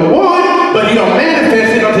chapter 1, but he don't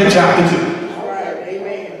manifest it until chapter 2.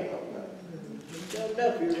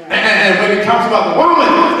 And when he talks about the woman,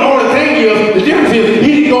 the only thing is, the difference is, he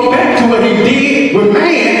didn't go back to what he did with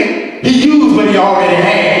man. He used what he already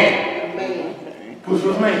had. Which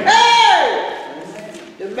was man.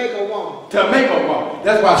 To make a woman. To make a woman.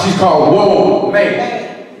 That's why she's called woman.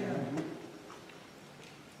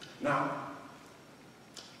 Now,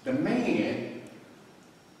 the man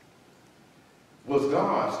was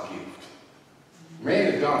God's gift.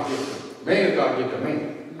 Man is God's gift. Man is God's gift to man.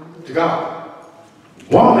 To God.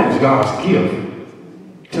 Woman is God's gift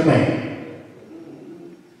to man.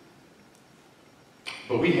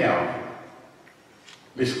 But we have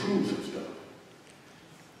miscruised some stuff.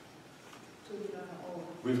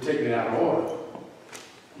 We've taken it out of order.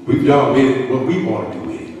 We've done with it what we want to do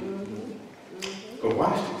with it. But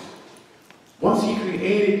watch this. Once he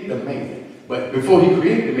created the man, but before he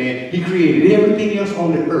created the man, he created everything else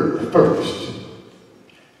on the earth first.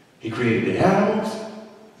 He created the animals,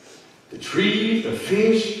 the trees, the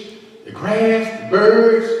fish, the grass, the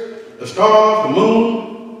birds, the stars, the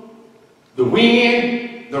moon, the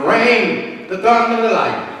wind, the rain, the thunder, and the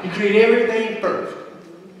light. He created everything first.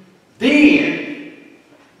 Then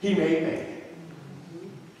he made man.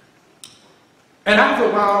 And after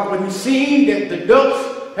a while, when he seen that the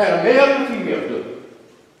ducks had a male and a female duck,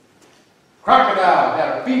 crocodile had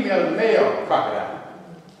a female and a male crocodile,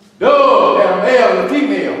 dove had a male and a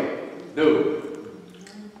female dove,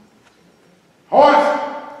 horse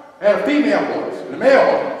had a female horse and a male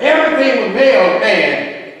horse. Everything was male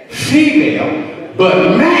and female,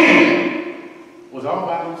 but man was all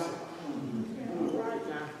by himself.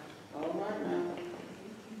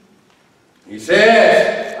 He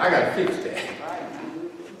says, I got to fix that.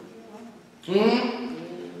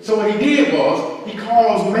 So what he did was, he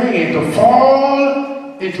caused man to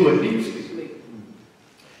fall into a deep sleep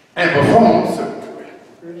and perform surgery.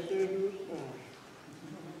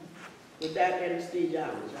 Without anesthesia.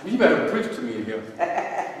 You better preach to me in here.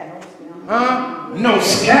 No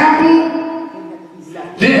scalpel.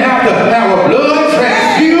 Didn't have to have a blood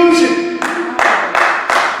transfusion.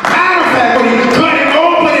 Matter of fact, when he cut it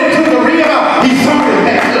open and took the rib out, he saw it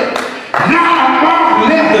back. Now Mark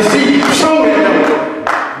left the seat, showed it.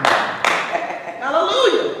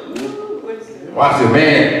 Hallelujah. Watch this,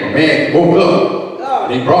 man woke up.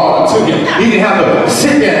 They brought him to him. He didn't have to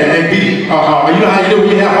sit there and be, you know how you do when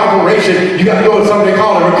you have operation, you got to go to something they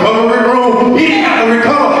call a recovery room. He didn't have to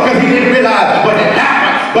recover because he didn't realize what had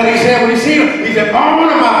happened. But he said, when he seen him, he said, bone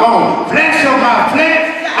of my bone, flesh of my flesh,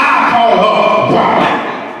 I call her woman.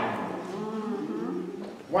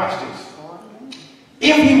 Watch this.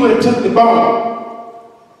 If he would have took the bone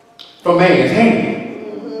from man's hand,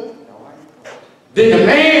 then the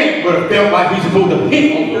man would have felt like he's supposed to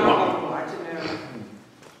hit on the woman.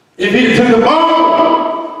 If he'd have took the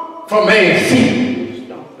bone from man's feet,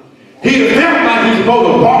 he'd have felt like he's supposed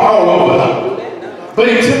to walk all over her. But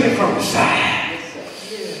he took it from the side.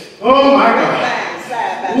 Oh my God.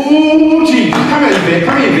 Ooh, Jesus. Come here, Yvette.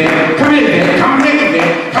 Come here, Yvette. Come here, Yvette. Come here,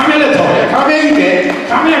 Yvette. Come here, Latoya. Come here, Yvette.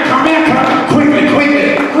 Come here, come here, come here.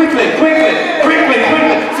 Quickly.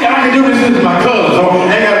 See, I can do this with my cousin, so I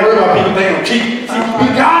ain't got to worry about people thinking I'm cheap. See, we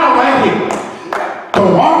got her right here. To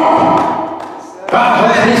walk by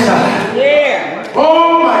her side. Yeah.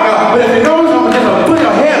 Oh my God. But if you know something, just put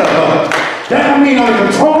your head of her. That don't mean I'm in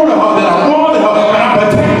control of her, that I'm more than her, but I'm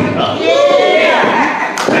protecting her.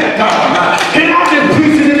 Yeah. Thank God. Can I just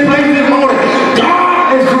preach in this place this morning?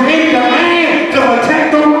 God has created a man to protect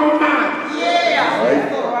the woman. Yeah.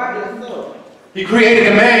 He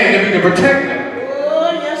created a man to be the protector.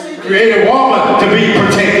 Oh, yes, he did. Created a woman to be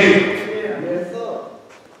protected. Yes, sir.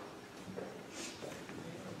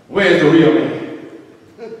 Where's the real man?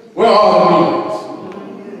 Where are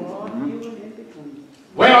the means?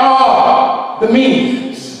 Where are the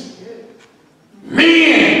means?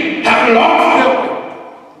 Men have lost their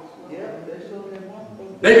way.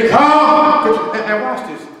 They become, and watch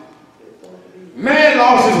this. Man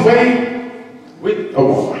lost his way with a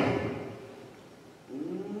woman.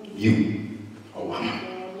 You, a woman.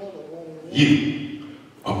 You,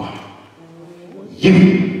 a woman.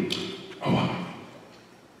 You, a woman.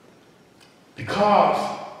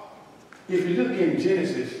 Because if you look in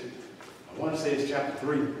Genesis, I want to say it's chapter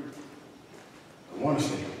 3. I want to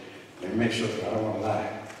say, let me make sure I don't want to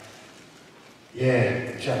lie.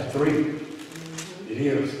 Yeah, chapter 3. It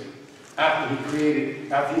is. After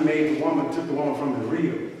he made the woman, took the woman from the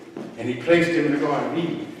rib, and he placed them in the Garden of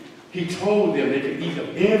Eden, he told them they could eat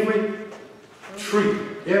of every tree,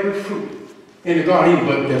 every fruit in the Garden of Eden,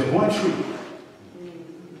 but there's one tree.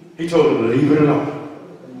 He told them to leave it alone.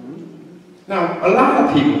 Now, a lot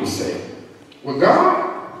of people will say, well,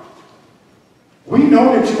 God, we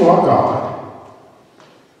know that you are God.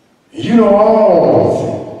 You know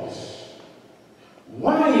all things.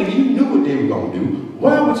 Why, if you knew what they were going to do,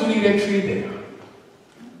 why would you leave that tree there?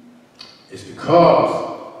 It's because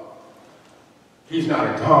he's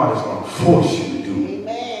not a God that's going to force you to do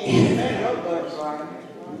anything.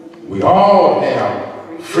 We all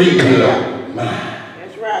have free will of mind.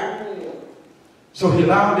 That's right. So he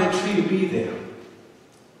allowed that tree to be there.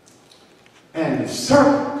 And the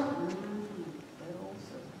serpent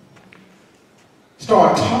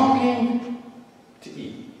started talking to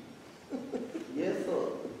Eve. Yes, sir.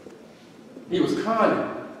 He was cunning,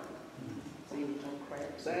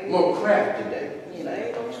 more crafty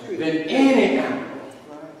than any animal.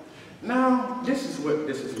 Now, this is what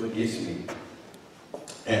gets me.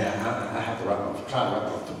 And I have to try to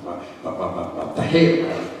wrap my head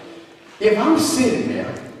around it. If I'm sitting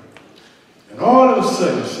there, and all of a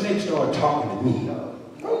sudden a snake started talking to me,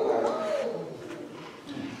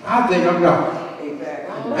 I think I'm gone.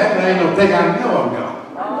 That ain't no thing I know I'm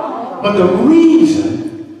gone. But the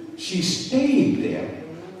reason she stayed there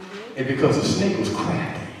is because the snake was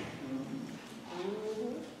crafty.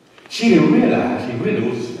 She didn't realize he really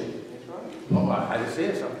was a snake. Oh, I just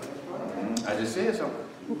said something. I just said something.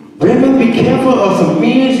 Women, be careful of some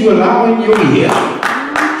men you allow in your ear.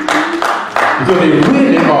 Because they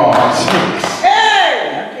really are snakes. Hey!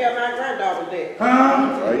 I tell my granddaughter that.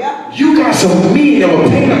 Huh? Yep. You got some men that will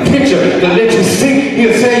paint a picture to let you think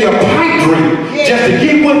he'll sell your pipe dream just to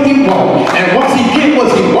get what he wants. And once he get what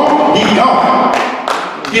he wants, he gone.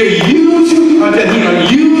 He'll use you until he'll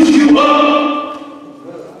use you up.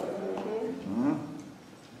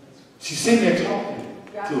 She's sitting there talking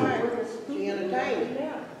to him. She entertained.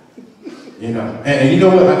 You know, and you know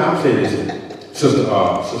what? I'll say this, Sister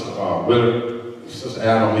Willard, Sister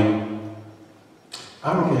Adam,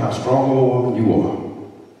 I don't care how strong a woman you are.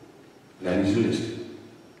 Now you should listen.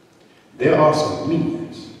 There are some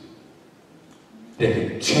means that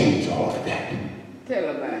can change all of that. Tell her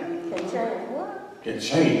about it. Can change what? Can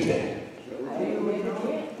change that.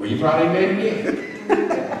 Well, you probably ain't made it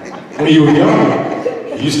yet. When you were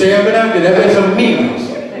young, you stay up and out there, there's some means.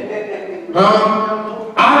 Huh?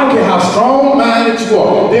 I don't care how strong-minded you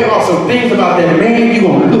are. There are some things about that man you're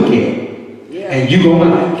going to look at and you're going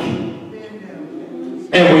to like.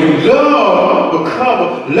 And when love will cover,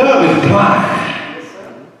 love is blind.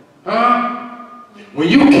 Huh? When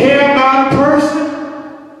you care about a person,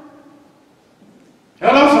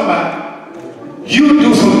 hello somebody, you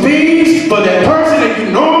do some things for that person that you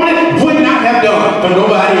normally would not have done for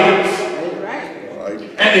nobody else.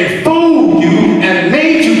 And they fooled you and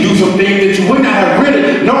made you do some things that you would not have really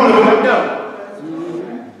normally would have done.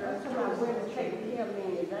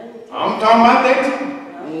 I'm talking about that too.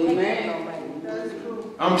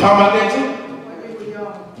 I'm talking about that too.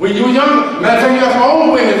 When you were younger, matter of fact, you got some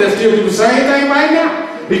old women that still do the same thing right now.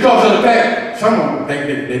 Because of the fact, some of them think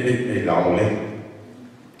they're lonely.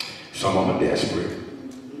 Some of them are desperate.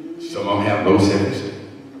 Some of them have low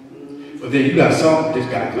self-esteem. But then you got some that's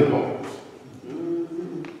got good hearts.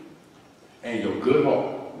 And your good heart,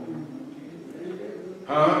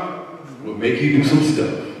 will make you do some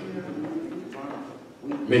stuff.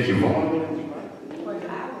 Make you vulnerable. When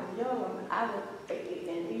I was young,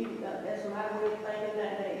 that's my way of thinking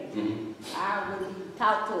that day. I wouldn't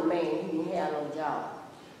talk to a man who didn't have no job.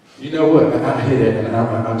 You know what? I hear that and I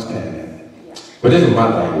understand that. Yeah. But this is my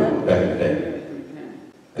thing back in the day.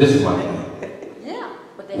 This is my thing. Yeah.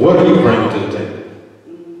 What do you bring to the table?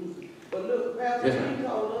 But look, Pastor, Yes, he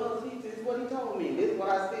told us, this is what he told me. This is what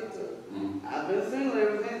I stick to. I've been single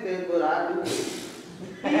ever since then, but I do it.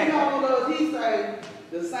 He told us, he said,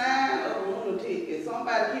 the sign of a woman tick. If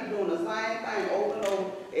somebody keep doing the same thing over and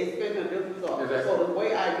over, expecting a different result. Exactly. So the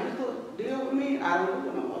way I used to deal with me, I don't do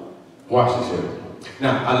it no more. Watch this here.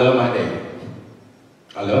 Now, I love my dad.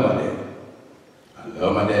 I love my dad. I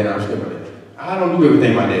love my dad. I respect my dad. I don't do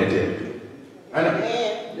everything my dad tells me to do. I know.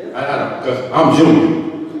 I know. Because I'm Junior.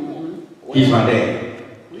 He's my dad.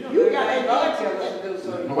 You got that God tell us to do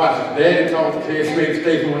so. Watch this. Daddy told me to straight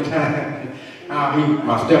station one time. How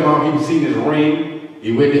my stepmom, he seen his ring.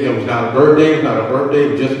 He went there. It was not a birthday. It was not a birthday.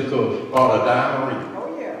 It was just because bought a diamond ring. Oh,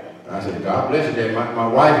 yeah. I said, God bless you, Dad. My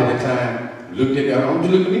wife at the time looked at that. I'm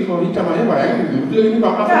just looking at me for. He talking about everybody. I ain't looking at me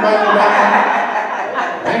about somebody.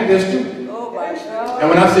 I ain't that stupid. Oh, my God. And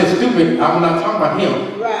when I said stupid, I'm not talking about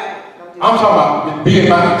him. Right. I'm talking about being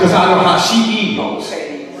my, because I know how she egos.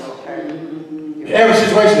 Okay, okay. Every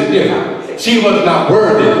situation is different. She was not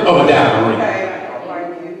worthy of a diamond ring. Okay, all right,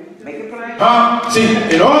 you. Make it plain. Huh? See,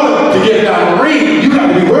 in order to get a diamond ring, you got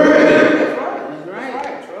to be worthy. That's right. That's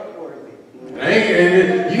right. Trustworthy.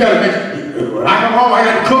 You got to make, when I come home, I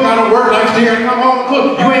got to cook. I don't work like still. I come home and cook.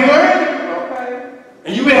 You ain't worthy? Okay.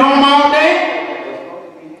 And you been home all day?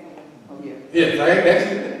 Oh, yeah. Yes, that's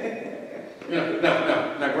it.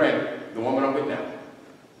 Now, granted, the woman I'm with now,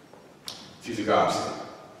 she's a godsend.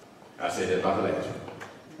 I said that about the last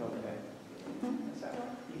one. Okay. That's all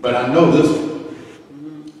right. But I know this one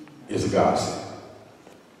is a godsend.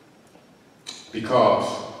 Because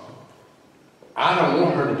I don't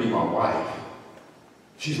want her to be my wife.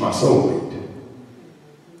 She's my soulmate.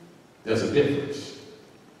 There's a difference.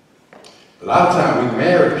 A lot of times we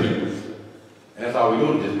marry people, and that's all we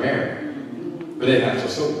do is just marry. But they're not your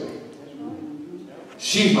soulmate.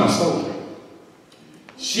 She's my soulmate.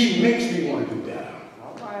 She makes me want to do better.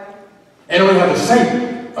 All right. And don't have to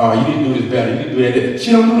say, oh, you need to do this better, you need to do that.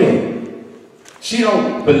 She don't do that. She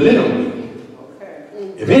don't belittle me. Okay.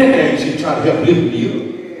 If anything, she try to help lift me up.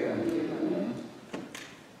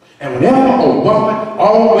 And whenever a woman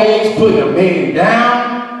always put a man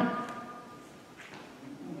down,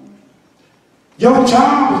 your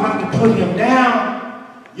job is not to put him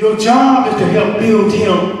down. Your job is to help build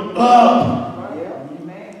him up.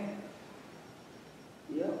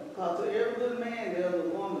 Because to every good man, there's a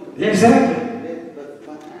woman. Exactly. But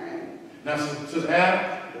behind. Now, Sister Adam,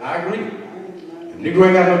 I agree. If nigga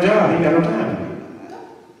ain't got no job, he ain't got no time.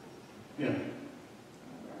 Yeah.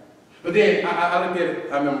 But then I look at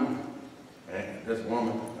it, I remember, this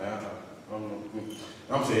woman,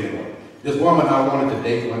 I'm saying it. This woman I wanted to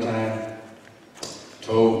date one time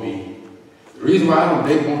told me, the reason why I won't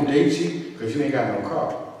date you, because you ain't got no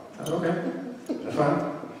car. I said, okay, that's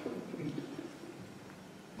fine.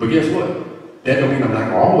 But guess what? That don't mean I'm not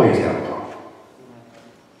gonna always have a car.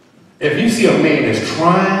 If you see a man that's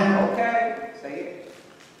trying, Okay. Say it.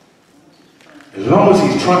 as long as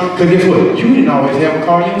he's trying, because guess what? You didn't always have a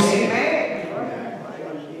car yourself. Amen.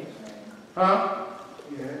 Huh?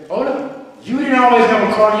 Hold up. You didn't always have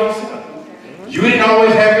a car yourself. You didn't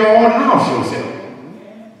always have your own house yourself.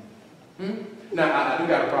 Now, I do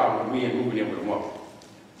got a problem with me and moving in with a woman.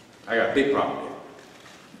 I got a big problem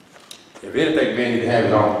there. If anything, man need to have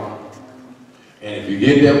his own. And if you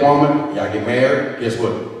get that woman, y'all get married, guess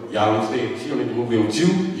what? Y'all don't stay. She don't need to move in with you.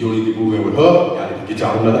 You don't need to move in with her. Y'all need to get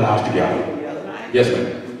y'all another house together. Yes, ma'am.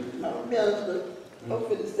 I'm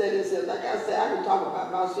finna say this, like I said, I can talk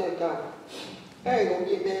about myself, though. I ain't gonna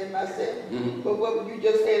get mad at myself. But what you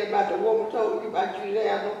just said about the woman told you about you didn't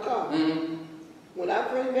have no car. When I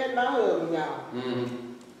first met my husband, y'all,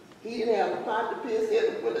 he didn't have a pot to piss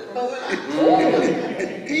in to put a throw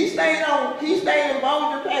it. He stayed in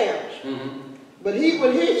Boulder Parish. But he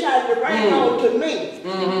would hitchhike the rain on to me.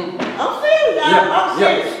 I'm serious, y'all. I'm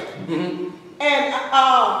serious. And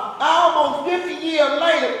almost 50 years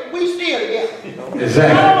later, we still together.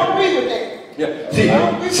 Exactly. I don't agree with that. Yeah. See,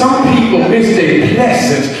 some people miss their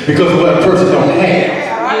blessings because of what a person don't have.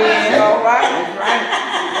 All right.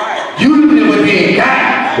 Right. You live with being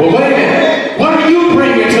God. Well, wait a minute. What are you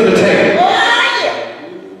bringing to the table?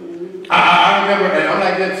 I remember, and I'm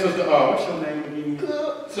like that sister, what's your name?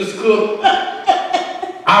 Cook. Sister Cook.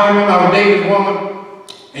 I remember I was dating this woman,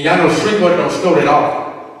 and y'all know Shreveport don't snow at all.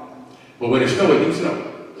 But when it snowed, it do snow.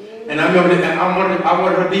 And I remember that I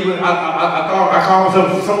wanted her to be with, I called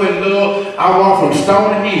myself so in love. I walked from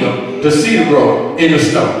Stone Hill to Cedar Grove in the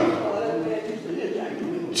snow.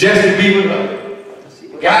 Just to be with her.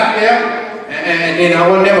 Got there, and then I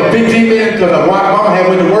wasn't there for 15 minutes because my mama had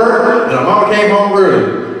went to work, and my mama came home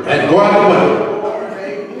early. I had to go out the window.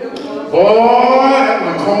 Boy, that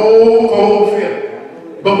was a cold, cold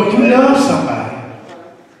feeling. But when you love somebody,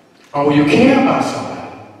 or when you care about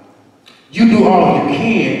somebody, you do all you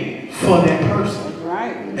can for that person.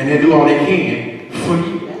 Right. And they do all they can for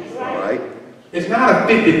you. All right. It's not a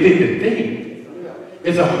 50-50 thing.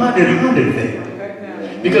 It's a 100-100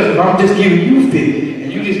 thing. Because if I'm just giving you 50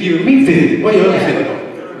 and you just giving me 50, where your other 50 go?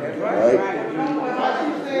 That's right.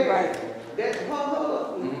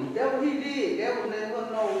 That's what he did. That was letting her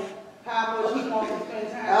know how much he wants to spend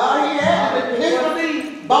time. Oh, yeah. This was the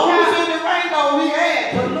bonus in the rainbow we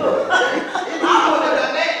had. But look,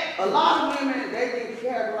 a lot of women, they get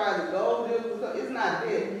categorized as gold diggers. It's not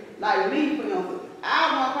that. Like me, for instance, I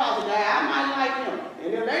run across a guy, I might like him.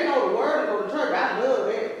 And if they know the word and go to church, I love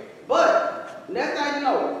that. But next thing you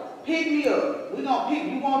know, pick me up. They want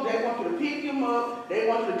you to pick him up. They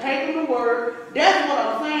want you to take him to work. That's what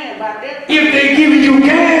I'm saying about that. If they giving you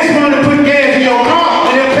gas money, put gas in your car,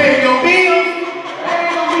 and they're paying your bills, They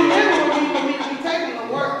ain't gonna be living with me for me to be taking to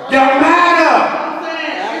work. don't matter. I'm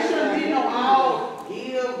saying, it shouldn't be no all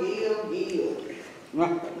give.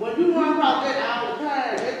 When you run across that all the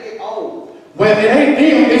time, that get old. Well, it ain't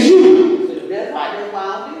them, it's you. That's right, that's why I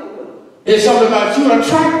don't deal with them. It's something about you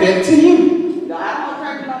attract that to you. No, I don't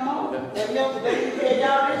attract no more. And yesterday you said,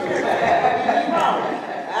 y'all, this is bad.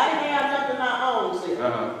 I didn't have nothing of my own, see.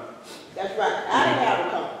 That's right. I didn't have a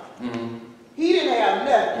car. He didn't have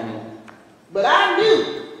nothing. But I knew.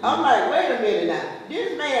 I'm like, wait a minute now.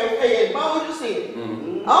 This man was saying, bold as hell.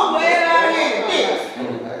 I'm way out here in this.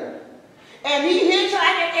 And he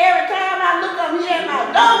hitchhiking every time I looked up, he had my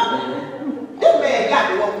door. This man got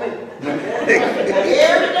to want me.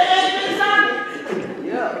 Every day ain't been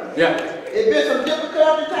Sunday. Yeah. It's been some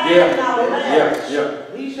difficult times and all that.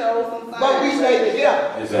 Yeah. He showed some signs. But we stay together.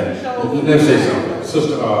 Exactly. Let's say something.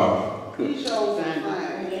 Sister, He showed some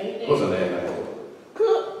signs. what's her name?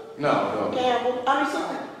 Cook, No. Campbell, I mean,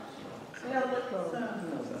 something. I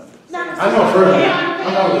know first name. I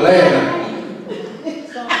know the last name.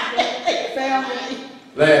 Family.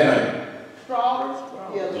 Last name. Strawberries.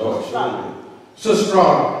 Yeah, Lord, strong. Sister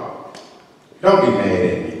Strong, don't be mad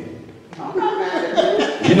at me. I'm not mad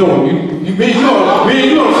at you. You know on the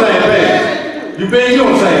same page. You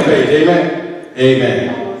on the same page, amen? Amen.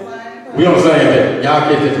 We on the same page. Y'all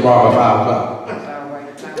catch it tomorrow at 5 o'clock.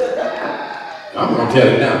 I'm gonna tell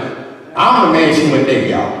it now. I'm the man she went there,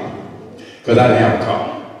 y'all. Because I didn't have a car.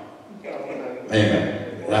 Amen.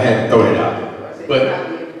 I had to throw it out there.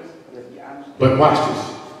 But watch this.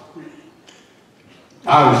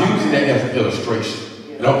 I was using that as an illustration.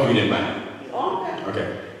 And I hope you didn't mind. Okay.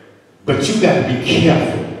 But you got to be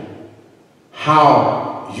careful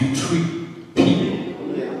how you treat people.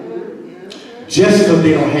 Just because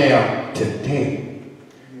they don't have today,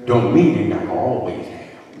 don't mean they're not always have.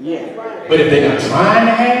 But if they're not trying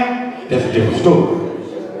to have, that's a different story.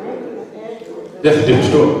 That's a different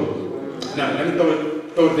story. Now, let me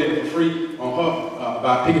throw it in for free on her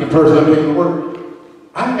about picking a person up and taking to work.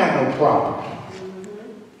 I ain't got no problem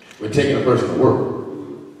with taking a person to work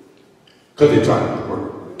because they're trying to work.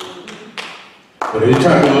 But if they're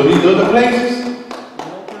trying to go to these other places,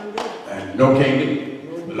 and no can't do.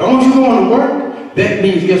 As long as you're going to work, that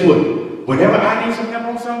means, guess what? Whenever I need some help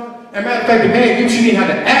on something, as a matter of fact, the man, you shouldn't even have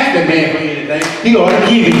to ask the man for anything. He ought to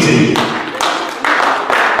give it to you.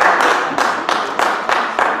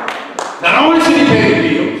 Not only should he pay the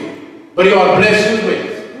bills, but he ought to bless you as well.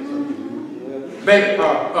 Baby,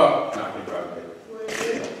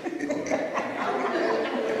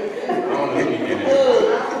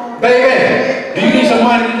 baby, do you need some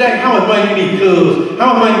money today? How much money you need, cuz? How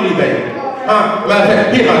much money you need, baby? Huh? Matter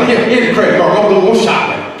of fact, here's the credit card. Go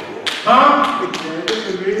shopping. Huh?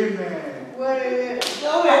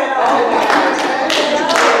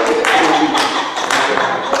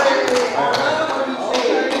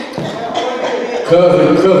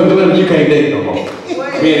 Cousin Glenn, you can't date no more.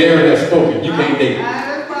 Me and Aaron have spoken. You can't date.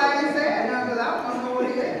 That's why I ain't saying nothing, because I want to know what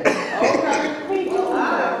he is.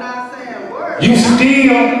 I'm not saying words. You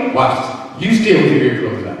still, watch this. You still, with your ear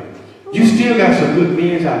closed out. You still got some good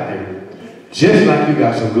men out there. Just like you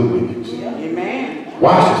got some good women. Amen.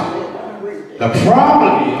 Watch this. The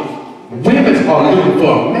problem is, women are looking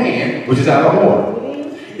for a man which is out of order.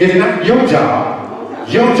 It's not your job, or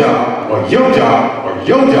your job, or your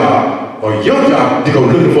job, or your job to go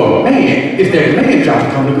looking for a man. It's that man's job to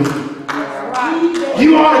come looking for.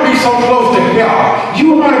 You ought to be so close to God.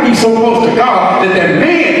 You ought to be so close to God that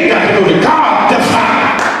man got to go to God to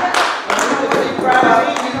find.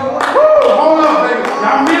 Woo, hold on, baby.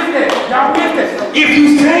 Y'all missed it. If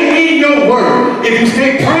you stay in your word, if you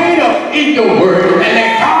stay prayed up in your word, and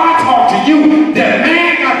let God talk to you, that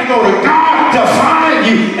man got to go to God to find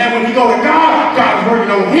you. And when you go to God, God's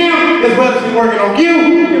working on him as well as he's working on you.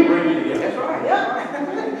 He'll bring you together. That's right.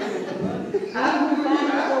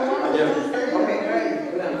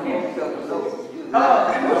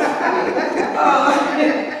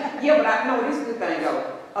 Yeah, but I know this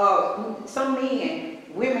some men,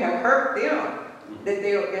 women have hurt them, that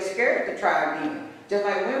they're scared to try again. Just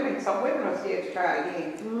like women, some women are scared to try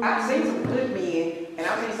again. I've seen some good men, and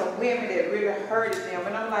I've seen some women that really hurted them,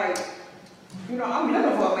 and I'm like, you know, I'm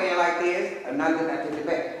looking for a man like this. I'm not looking at the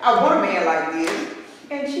back. I want a man like this,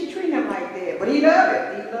 and she treated him like that, but he loves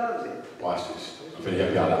it. He loves it. Watch this. I'm going to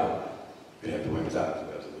help y'all out. I'm going to help the women out as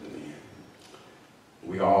well as with the men.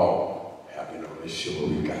 We all have been in a relationship where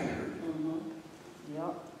we've gotten hurt.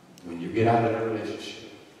 Yep. When you get out of that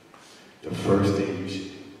relationship, the first thing you should do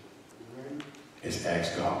is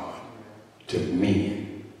ask God to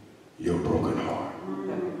mend your broken heart.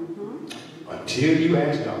 Until you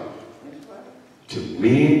ask God to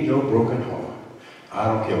mend your broken heart, I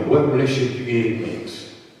don't care what relationship you get in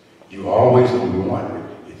mix, you always going to be wondering,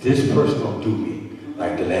 if this person don't do me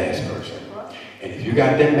like the last person. And if you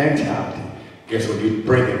got that mentality, guess what? You're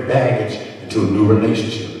bringing baggage into a new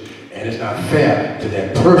relationship. And it's not fair to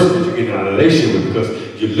that person that you're getting in a relationship with, because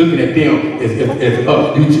you're looking at them as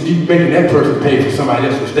you're making that person pay for somebody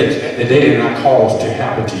else's mistakes that they did not cause to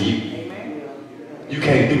happen to you. You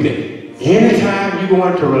can't do that. Anytime you go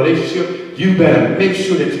into a relationship, you better make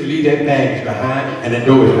sure that you leave that baggage behind and that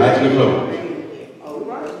door is actually closed. Oh,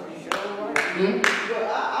 right. But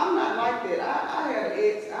I'm not like that. I had an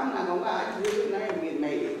ex, I'm not gonna lie, I just really name get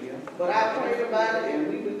mad. But I prayed about it and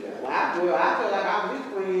we was, I felt like I was his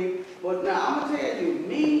friend. But now I'm gonna tell you,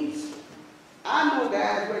 me, I know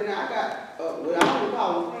guys right now, I got, well, I don't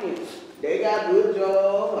call them friends. They got good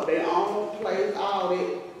jobs, their own place, all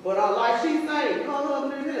that. But like she said, because of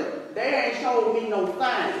them, they ain't showed me no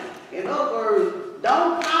sign. In other words,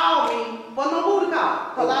 don't call me for no booty call,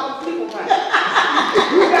 because I don't sleep around.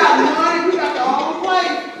 You got money, you got your own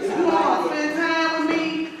place. If you want to spend time with me,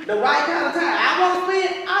 the right kind of time I want to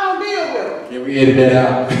spend, I don't deal with them. Can we edit that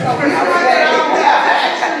out? So when I don't have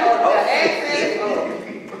action or access or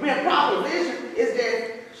being proposition, it's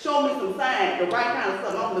just show me some signs, the right kind of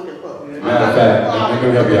stuff I'm looking for. Matter of fact, let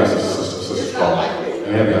me help you out, Sister It's Strong. not like Let that.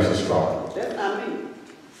 me help you out, Sister Strong. That's not me.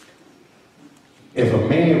 If a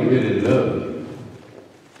man really loves you,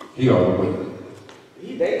 he ought to wait.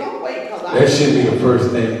 They don't wait because That should be the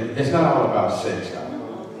first thing. It's not all about sex, y'all.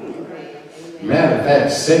 Matter of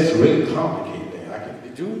fact, sex really complicated things.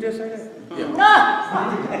 Did you just say that?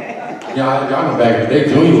 Yeah. Y'all know back in the day,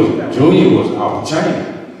 Junior was off the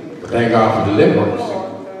chain. But thank God for deliverance.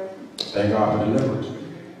 Thank God for deliverance.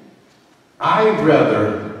 I'd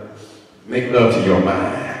rather make love to your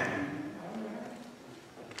mind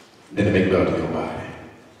than to make love to your body.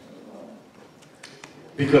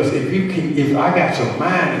 Because if I got your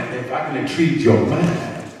mind, if I can entreat your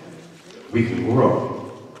mind, we can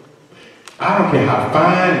grow. I don't care how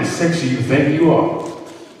fine and sexy you think you are.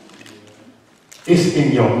 It's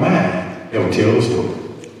in your mind that will tell the story.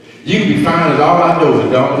 You can be fine as all outdoors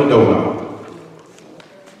and down to the door.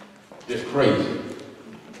 It's crazy.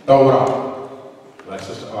 Throw it off. Like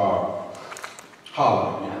Sister Holler.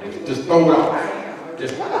 Just throw it off.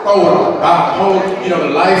 Just throw it off. The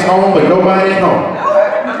lights on, but nobody at home.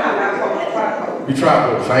 We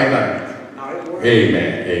try both, same thing.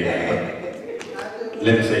 Amen.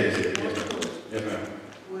 Let me say this here. Yes, ma'am.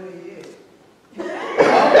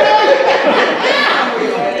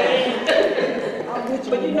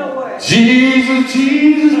 But you know what? Jesus.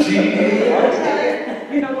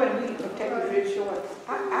 You know what? We take it real short.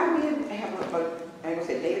 I've been having I ain't gonna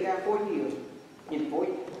say dated out 4 years. In 4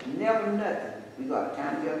 years, never nothing. We got a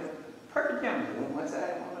time together. Perfect time. One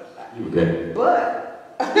side, on the other side. You were gay. But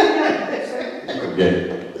You were gay.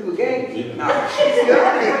 you were gay? Yeah. No. I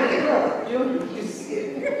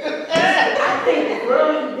think the girl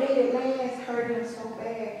you dated last hurt him so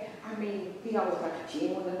bad. I mean, he always like, she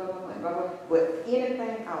ain't want to blah, blah, blah. But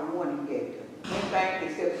anything I wanted, he gave to me. Anything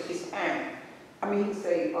except his time. I mean, he'd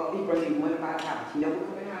say, he brought me money by the house. He never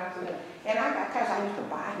come in the house. And I used to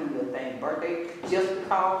buy him little things, birthday, just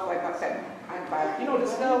because, like I said, I'd buy, the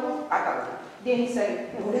stuff. I thought, then he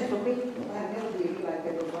said, that's for me. I never did you like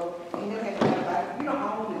that before. He never had to buy, I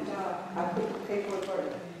own the job. I put the paperwork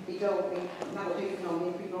first. He told me, I'm not going to take it on me,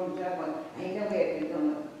 people on the job, but I ain't never had to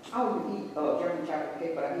done. I don't eat German chocolate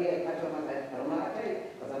cake, but I told myself, I don't know how to take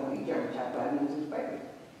it, because I don't eat German chocolate, I use his baby.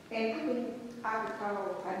 And I mean, I would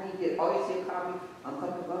call, I need this, always say, call me, I'm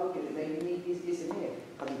coming to vote, you need this, and that,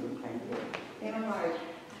 because he was playing that. And I'm like,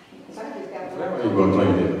 because I just got Why you gonna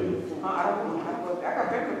claim that? I got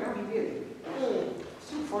better, don't be busy. It's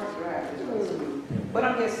too far to drive. But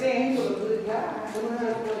I'm just saying, he was a good guy. But he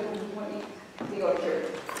just wasn't, he go to church.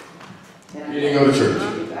 He didn't go to church.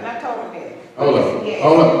 And I told him that. Hold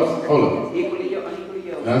up. Equally yours.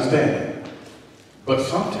 I understand that. But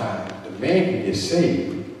sometimes the man can get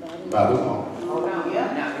saved by the woman. Hold on,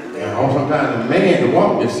 yeah. Now, And also sometimes the man, the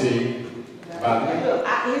woman gets saved by the man. Look,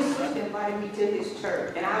 his sister invited me to his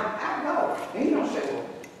church, and I go, and he don't show up.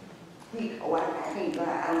 I can't drive,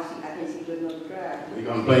 I can't see good enough to drive. We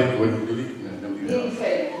gonna blame what do we? Then he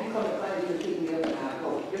said, you come to find you to pick me up and I'll go.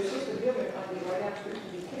 Your sister Gilbert come to right after the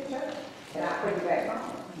church, and I bring it back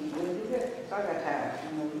home. He wouldn't do that, so I got tired.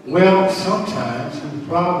 Well, sometimes he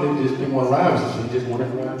probably just didn't want to ride with us, he just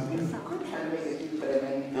wanted to ride with you. I'm trying to make it easy for that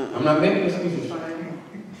man. I'm not making excuses.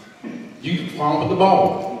 You fumbled the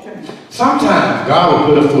ball. Sometimes God will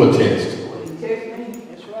put us through a test.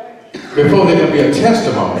 That's right. Before there can be a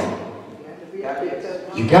testimony,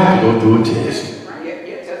 you got to go through a test.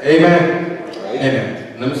 Amen.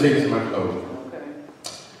 Amen. Let me say this in my closing.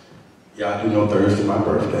 Y'all do know Thursday my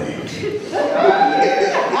birthday.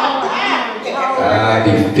 I'll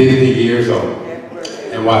be 50 years old.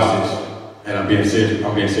 And watch this. And I'm being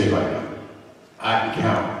serious right now. I can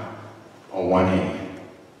count on one hand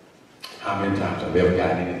how many times I've ever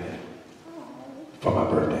gotten anything for my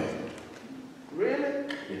birthday. Really?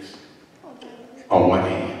 Yes. On one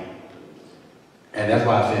hand. And that's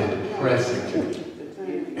why I say it's depressing to me.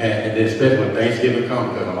 And then especially when Thanksgiving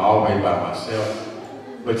comes, because I'm always by myself.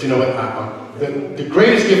 But you know what? The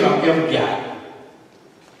greatest gift I've ever got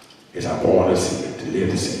is I'm born to see it, to live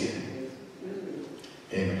to see it.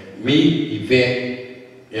 And me,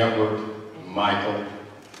 Yvette, Edward, Michael, I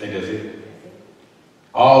think that's it.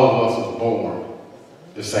 All of us was born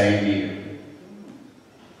the same year.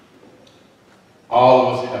 All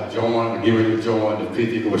of us have joined, or get ready to join the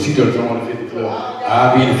 50 club. Well, she's going to join the 50 club.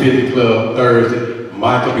 I'll be the 50 club Thursday.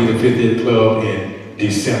 Michael be the 50th club in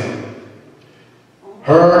December.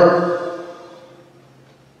 Her,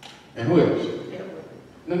 and who else?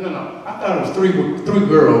 No. I thought it was three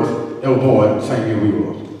girls that were born the same year we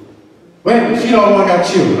were. Well, she don't want got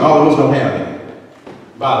children. All of us don't have that.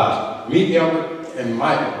 Biological. Me, Edward, and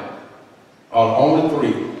Michael are the only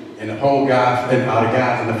three, and the whole guys, and all the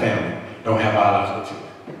guys in the family don't have biological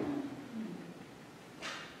children.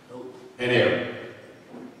 And Eric.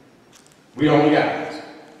 We the only guys,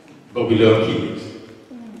 but we love kids.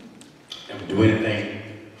 And we do anything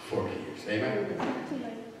for kids. Amen?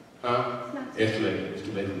 Huh? It's too late. It's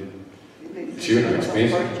too late. Children are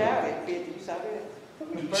expensive.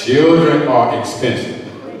 Children are expensive.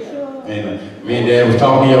 And me and Dad was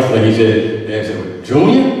talking yesterday. He said, Dad said, well,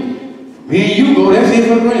 Junior, me and you go, that's it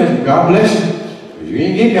for the friends. God bless you. If you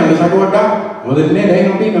ain't getting down, unless I go a doctor. Well, then there ain't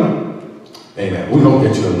gonna be none. Amen. We hope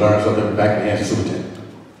that you'll learn something back in the hands of the superintendent.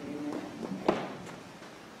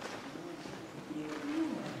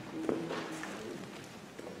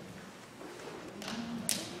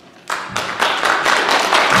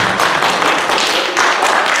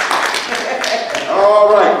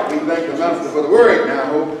 All right, we thank the minister for the word. Now I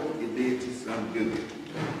hope you did you something good.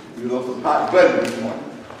 We lost some hot butter this morning.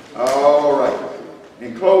 All right.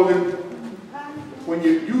 In closing, when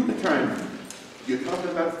you use the term, you're talking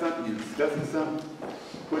about something, you're discussing something,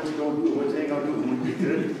 what you're going to do, what you ain't going to do. When you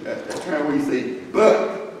get to a term where you say,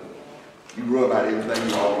 but, you rub out everything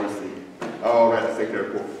you already said. All right, Secretary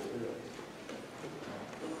Report.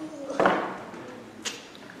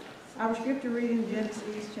 Our scripture reading,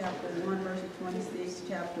 Genesis chapter 1, verses 26,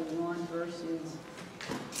 chapter 1, verses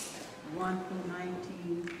 1 through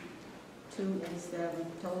 19, 2 and 7,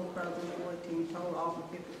 total crowd of 14, total offer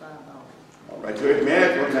 $55. All right, church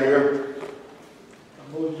management, Mayor. I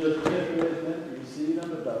move just Jeffrey receive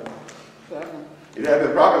and adopt. It has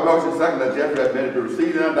been proper motion second that Jeffrey has been to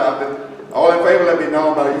receive and adopted. All in favor, let me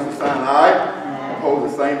know by the use of sign aye.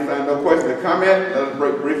 Opposed, the same sign. No question or comment. Let us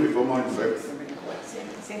break briefly for morning service.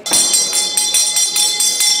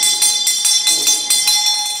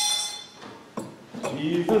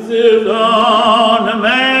 Jesus is on the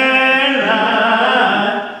main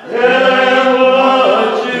line. Tell him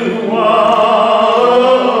what you want.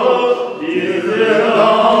 Jesus is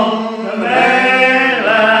on the main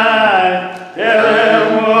line. Tell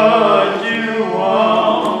him what you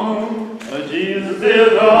want. Jesus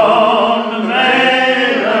is on the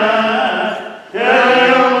main line. Tell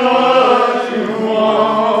him what you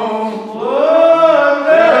want. Oh,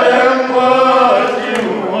 tell him what you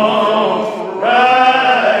want.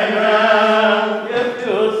 Right now, get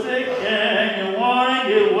to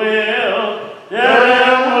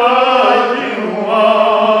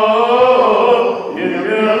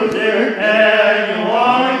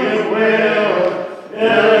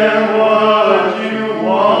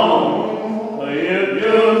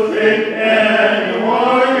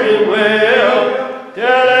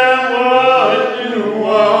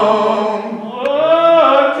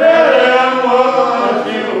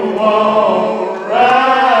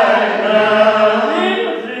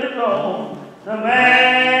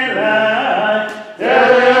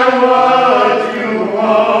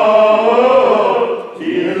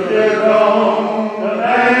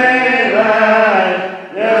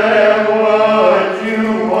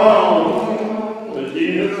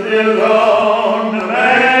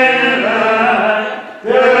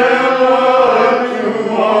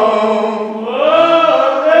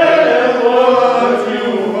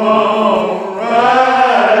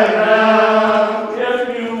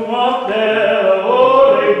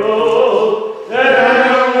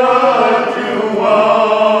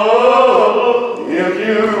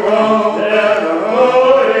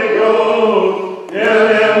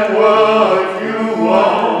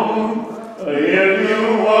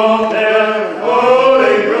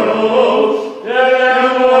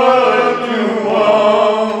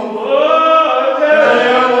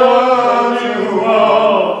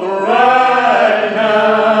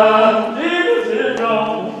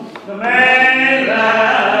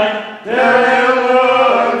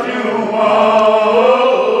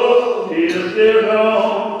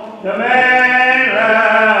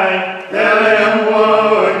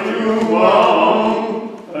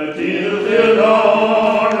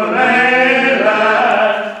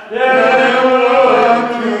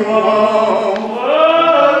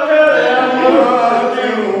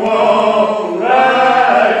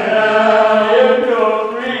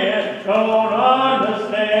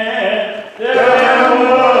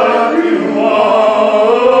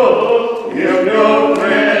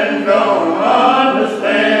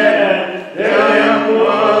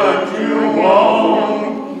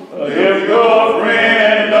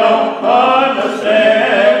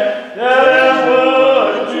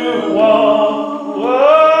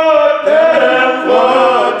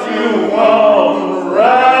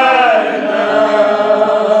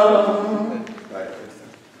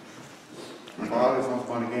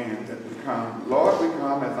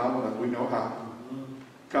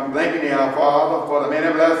Come thanking thee, our Father, for the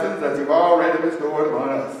many blessings that you've already bestowed upon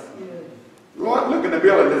us. Lord, look in the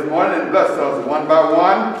building this morning and bless us one by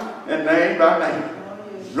one and name by name.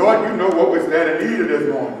 Lord, you know what we're standing in need of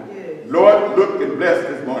this morning. Lord, look and bless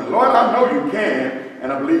this morning. Lord, I know you can,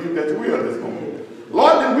 and I believe that you will this morning.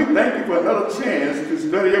 Lord, then we thank you for another chance to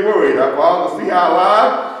study your word, our Father, to see how our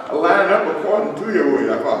lives are lining up according to your word,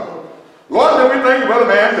 our Father. Lord, then we thank you for the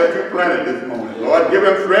man that you planted this morning. Lord, give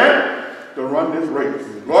him strength to run this race.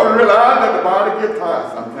 Lord, we realize that the body gets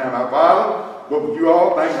tired sometime, our Father, but with you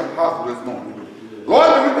all things are possible this morning. Lord,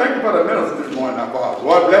 then we thank you for the minister this morning, our Father.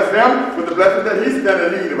 Lord, bless him with the blessing that he's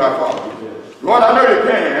standing in need of, our Father. Lord, I know you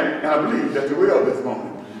can, and I believe that you will this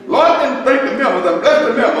morning. Lord, then thank the members and bless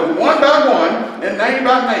the members one by one and name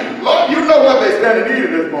by name. Lord, you know what they stand in need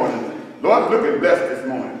of this morning. Lord, look and bless this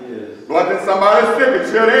morning. Lord, then somebody's sick and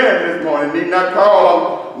shut in this morning. Need not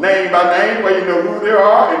call them name by name, but you know who they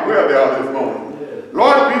are and where they are this morning.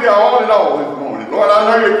 Lord, be there all in all this morning. Lord, I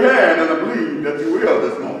know you can, and I believe that you will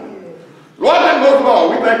this morning. Lord, then most of all,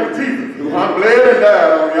 we thank you, Jesus, who hung, bled, and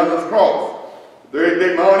died on the other's cross. Third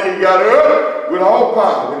day morning, he got up with all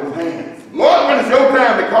power in his hands. Lord, when it's your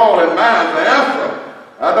time to call and mine to answer,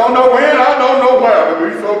 I don't know when, I don't know where, but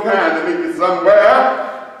be so kind to meet me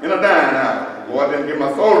somewhere in a dying hour. Lord, then give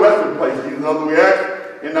my soul rest in place. Jesus, other we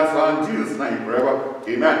ask in thy Son Jesus' name forever.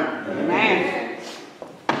 Amen. Amen.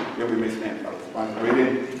 Here we may stand, Father. One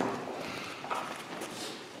reading.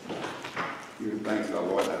 Give thanks to our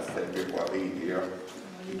Lord, I said before being here.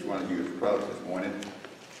 Each one of you is brothers this morning.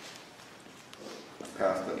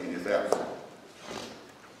 Pastor in his absence.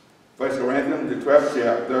 1 Corinthians, the 12th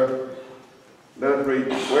chapter. Let us read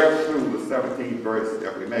the 12th through the 17th verse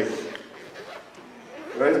if we make it.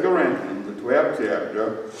 1 Corinthians, the 12th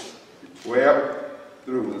chapter, the 12th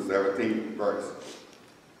through the 17th verse.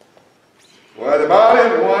 For the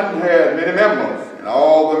body of one has many members, and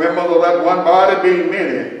all the members of that one body being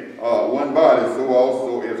many, one body, so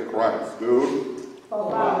also is Christ. Good.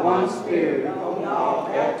 For by one Spirit are we all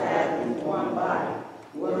baptized into one body,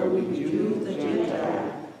 whether we be Jews or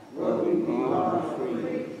Gentiles, whether we be bond or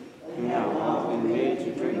free, and have all been made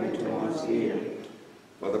to drink to one Spirit.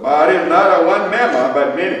 For the body is not a one member,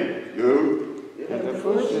 but many. Good. If the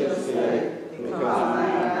foot shall say, because I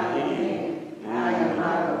am not a hand, I am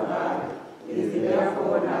not of the body, is it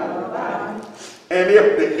therefore not of the body? And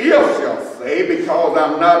if the ear shall say, because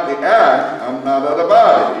I'm not the eye, I'm not of the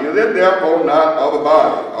body, is it therefore not of the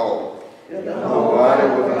body? Oh. If the whole body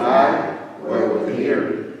was an eye, where was the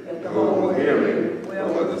hearing? If the whole was hearing, where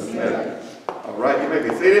was the smelling? All right, you may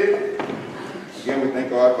be seated. Again, we thank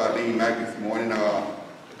God for being back this morning.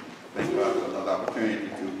 Thank God for another opportunity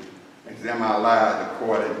to examine our lives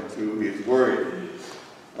according to his word.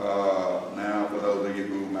 Now, for those of you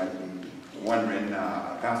who might be wondering,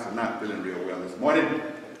 Pastor's not feeling real well this morning,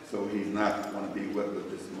 so he's not going to be with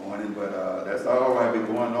us this morning, but that's all right, we're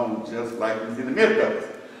going on just like he's in the midst of us.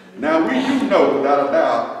 Now, we do know, without a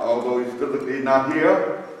doubt, although he's physically not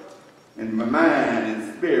here, in my mind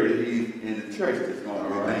and spirit, he's in the church this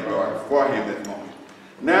morning. We thank God for him this morning.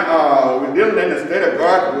 Now, we're dealing in the state of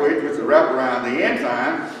God's word, which is wrapped around the end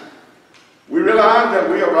time. We realize that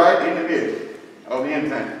we are right in the middle of the end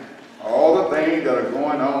time. All the things that are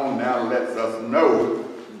going on now lets us know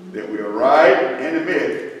that we are right in the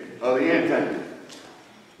midst of the end time.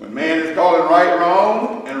 When man is calling right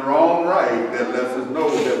wrong and wrong right, that lets us know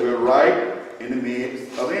that we're right in the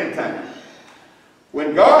midst of the end time.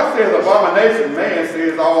 When God says abomination, man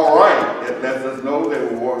says all right, that lets us know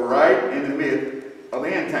that we're right in the midst of the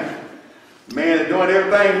end time. Man is doing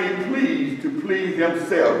everything he pleased to please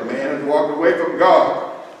himself. Man has walked away from God.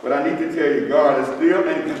 But I need to tell you, God is still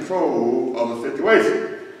in control of the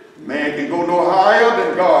situation. Man can go no higher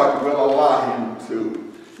than God will allow him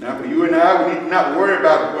to. Now for you and I, we need to not worry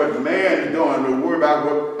about what man is doing, but worry about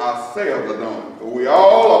what ourselves are doing. For we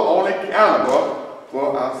all are only accountable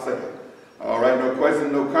for ourselves. All right, no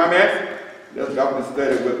questions, no comments. Let's go and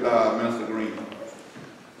study with Minister Green.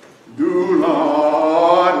 Do,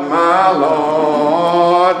 Lord, my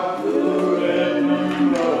Lord, do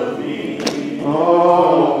remember me.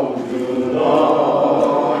 Oh, do,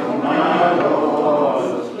 Lord, my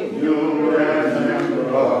Lord, do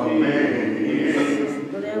remember me.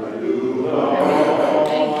 Do,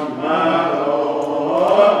 Lord, my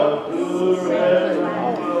Lord, do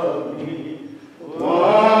remember me.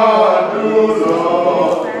 Oh, do,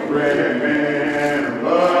 Lord, remember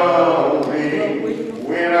me.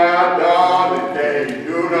 When I darling can't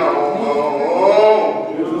do no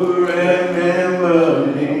more, do remember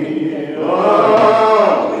me.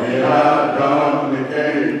 Oh, when I darling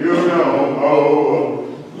can't do no more,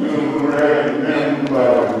 do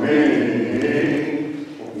remember me.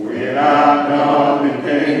 When I darling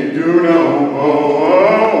can't do no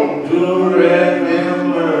more, do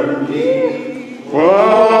remember me.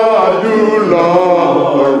 Oh, do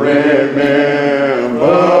Lord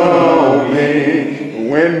remember me.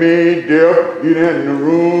 When me deaf get in the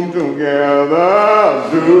room together,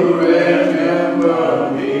 do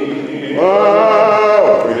remember me.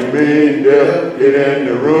 Oh, when me deaf get in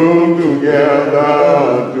the room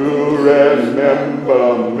together, do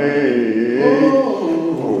remember me.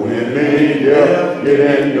 When me deaf get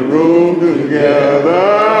in the room together,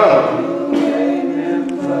 do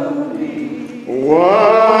remember me.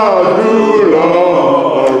 Why do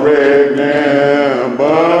Lord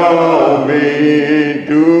remember me?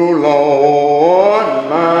 Do Lord,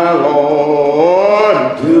 my Lord,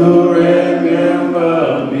 do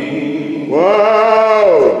remember me.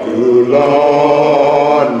 Whoa, do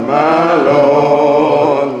Lord, my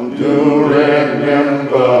Lord, do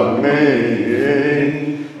remember me.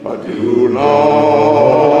 Do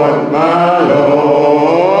Lord, my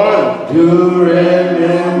Lord, do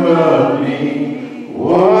remember me.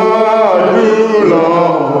 Whoa, do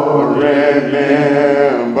Lord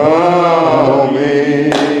remember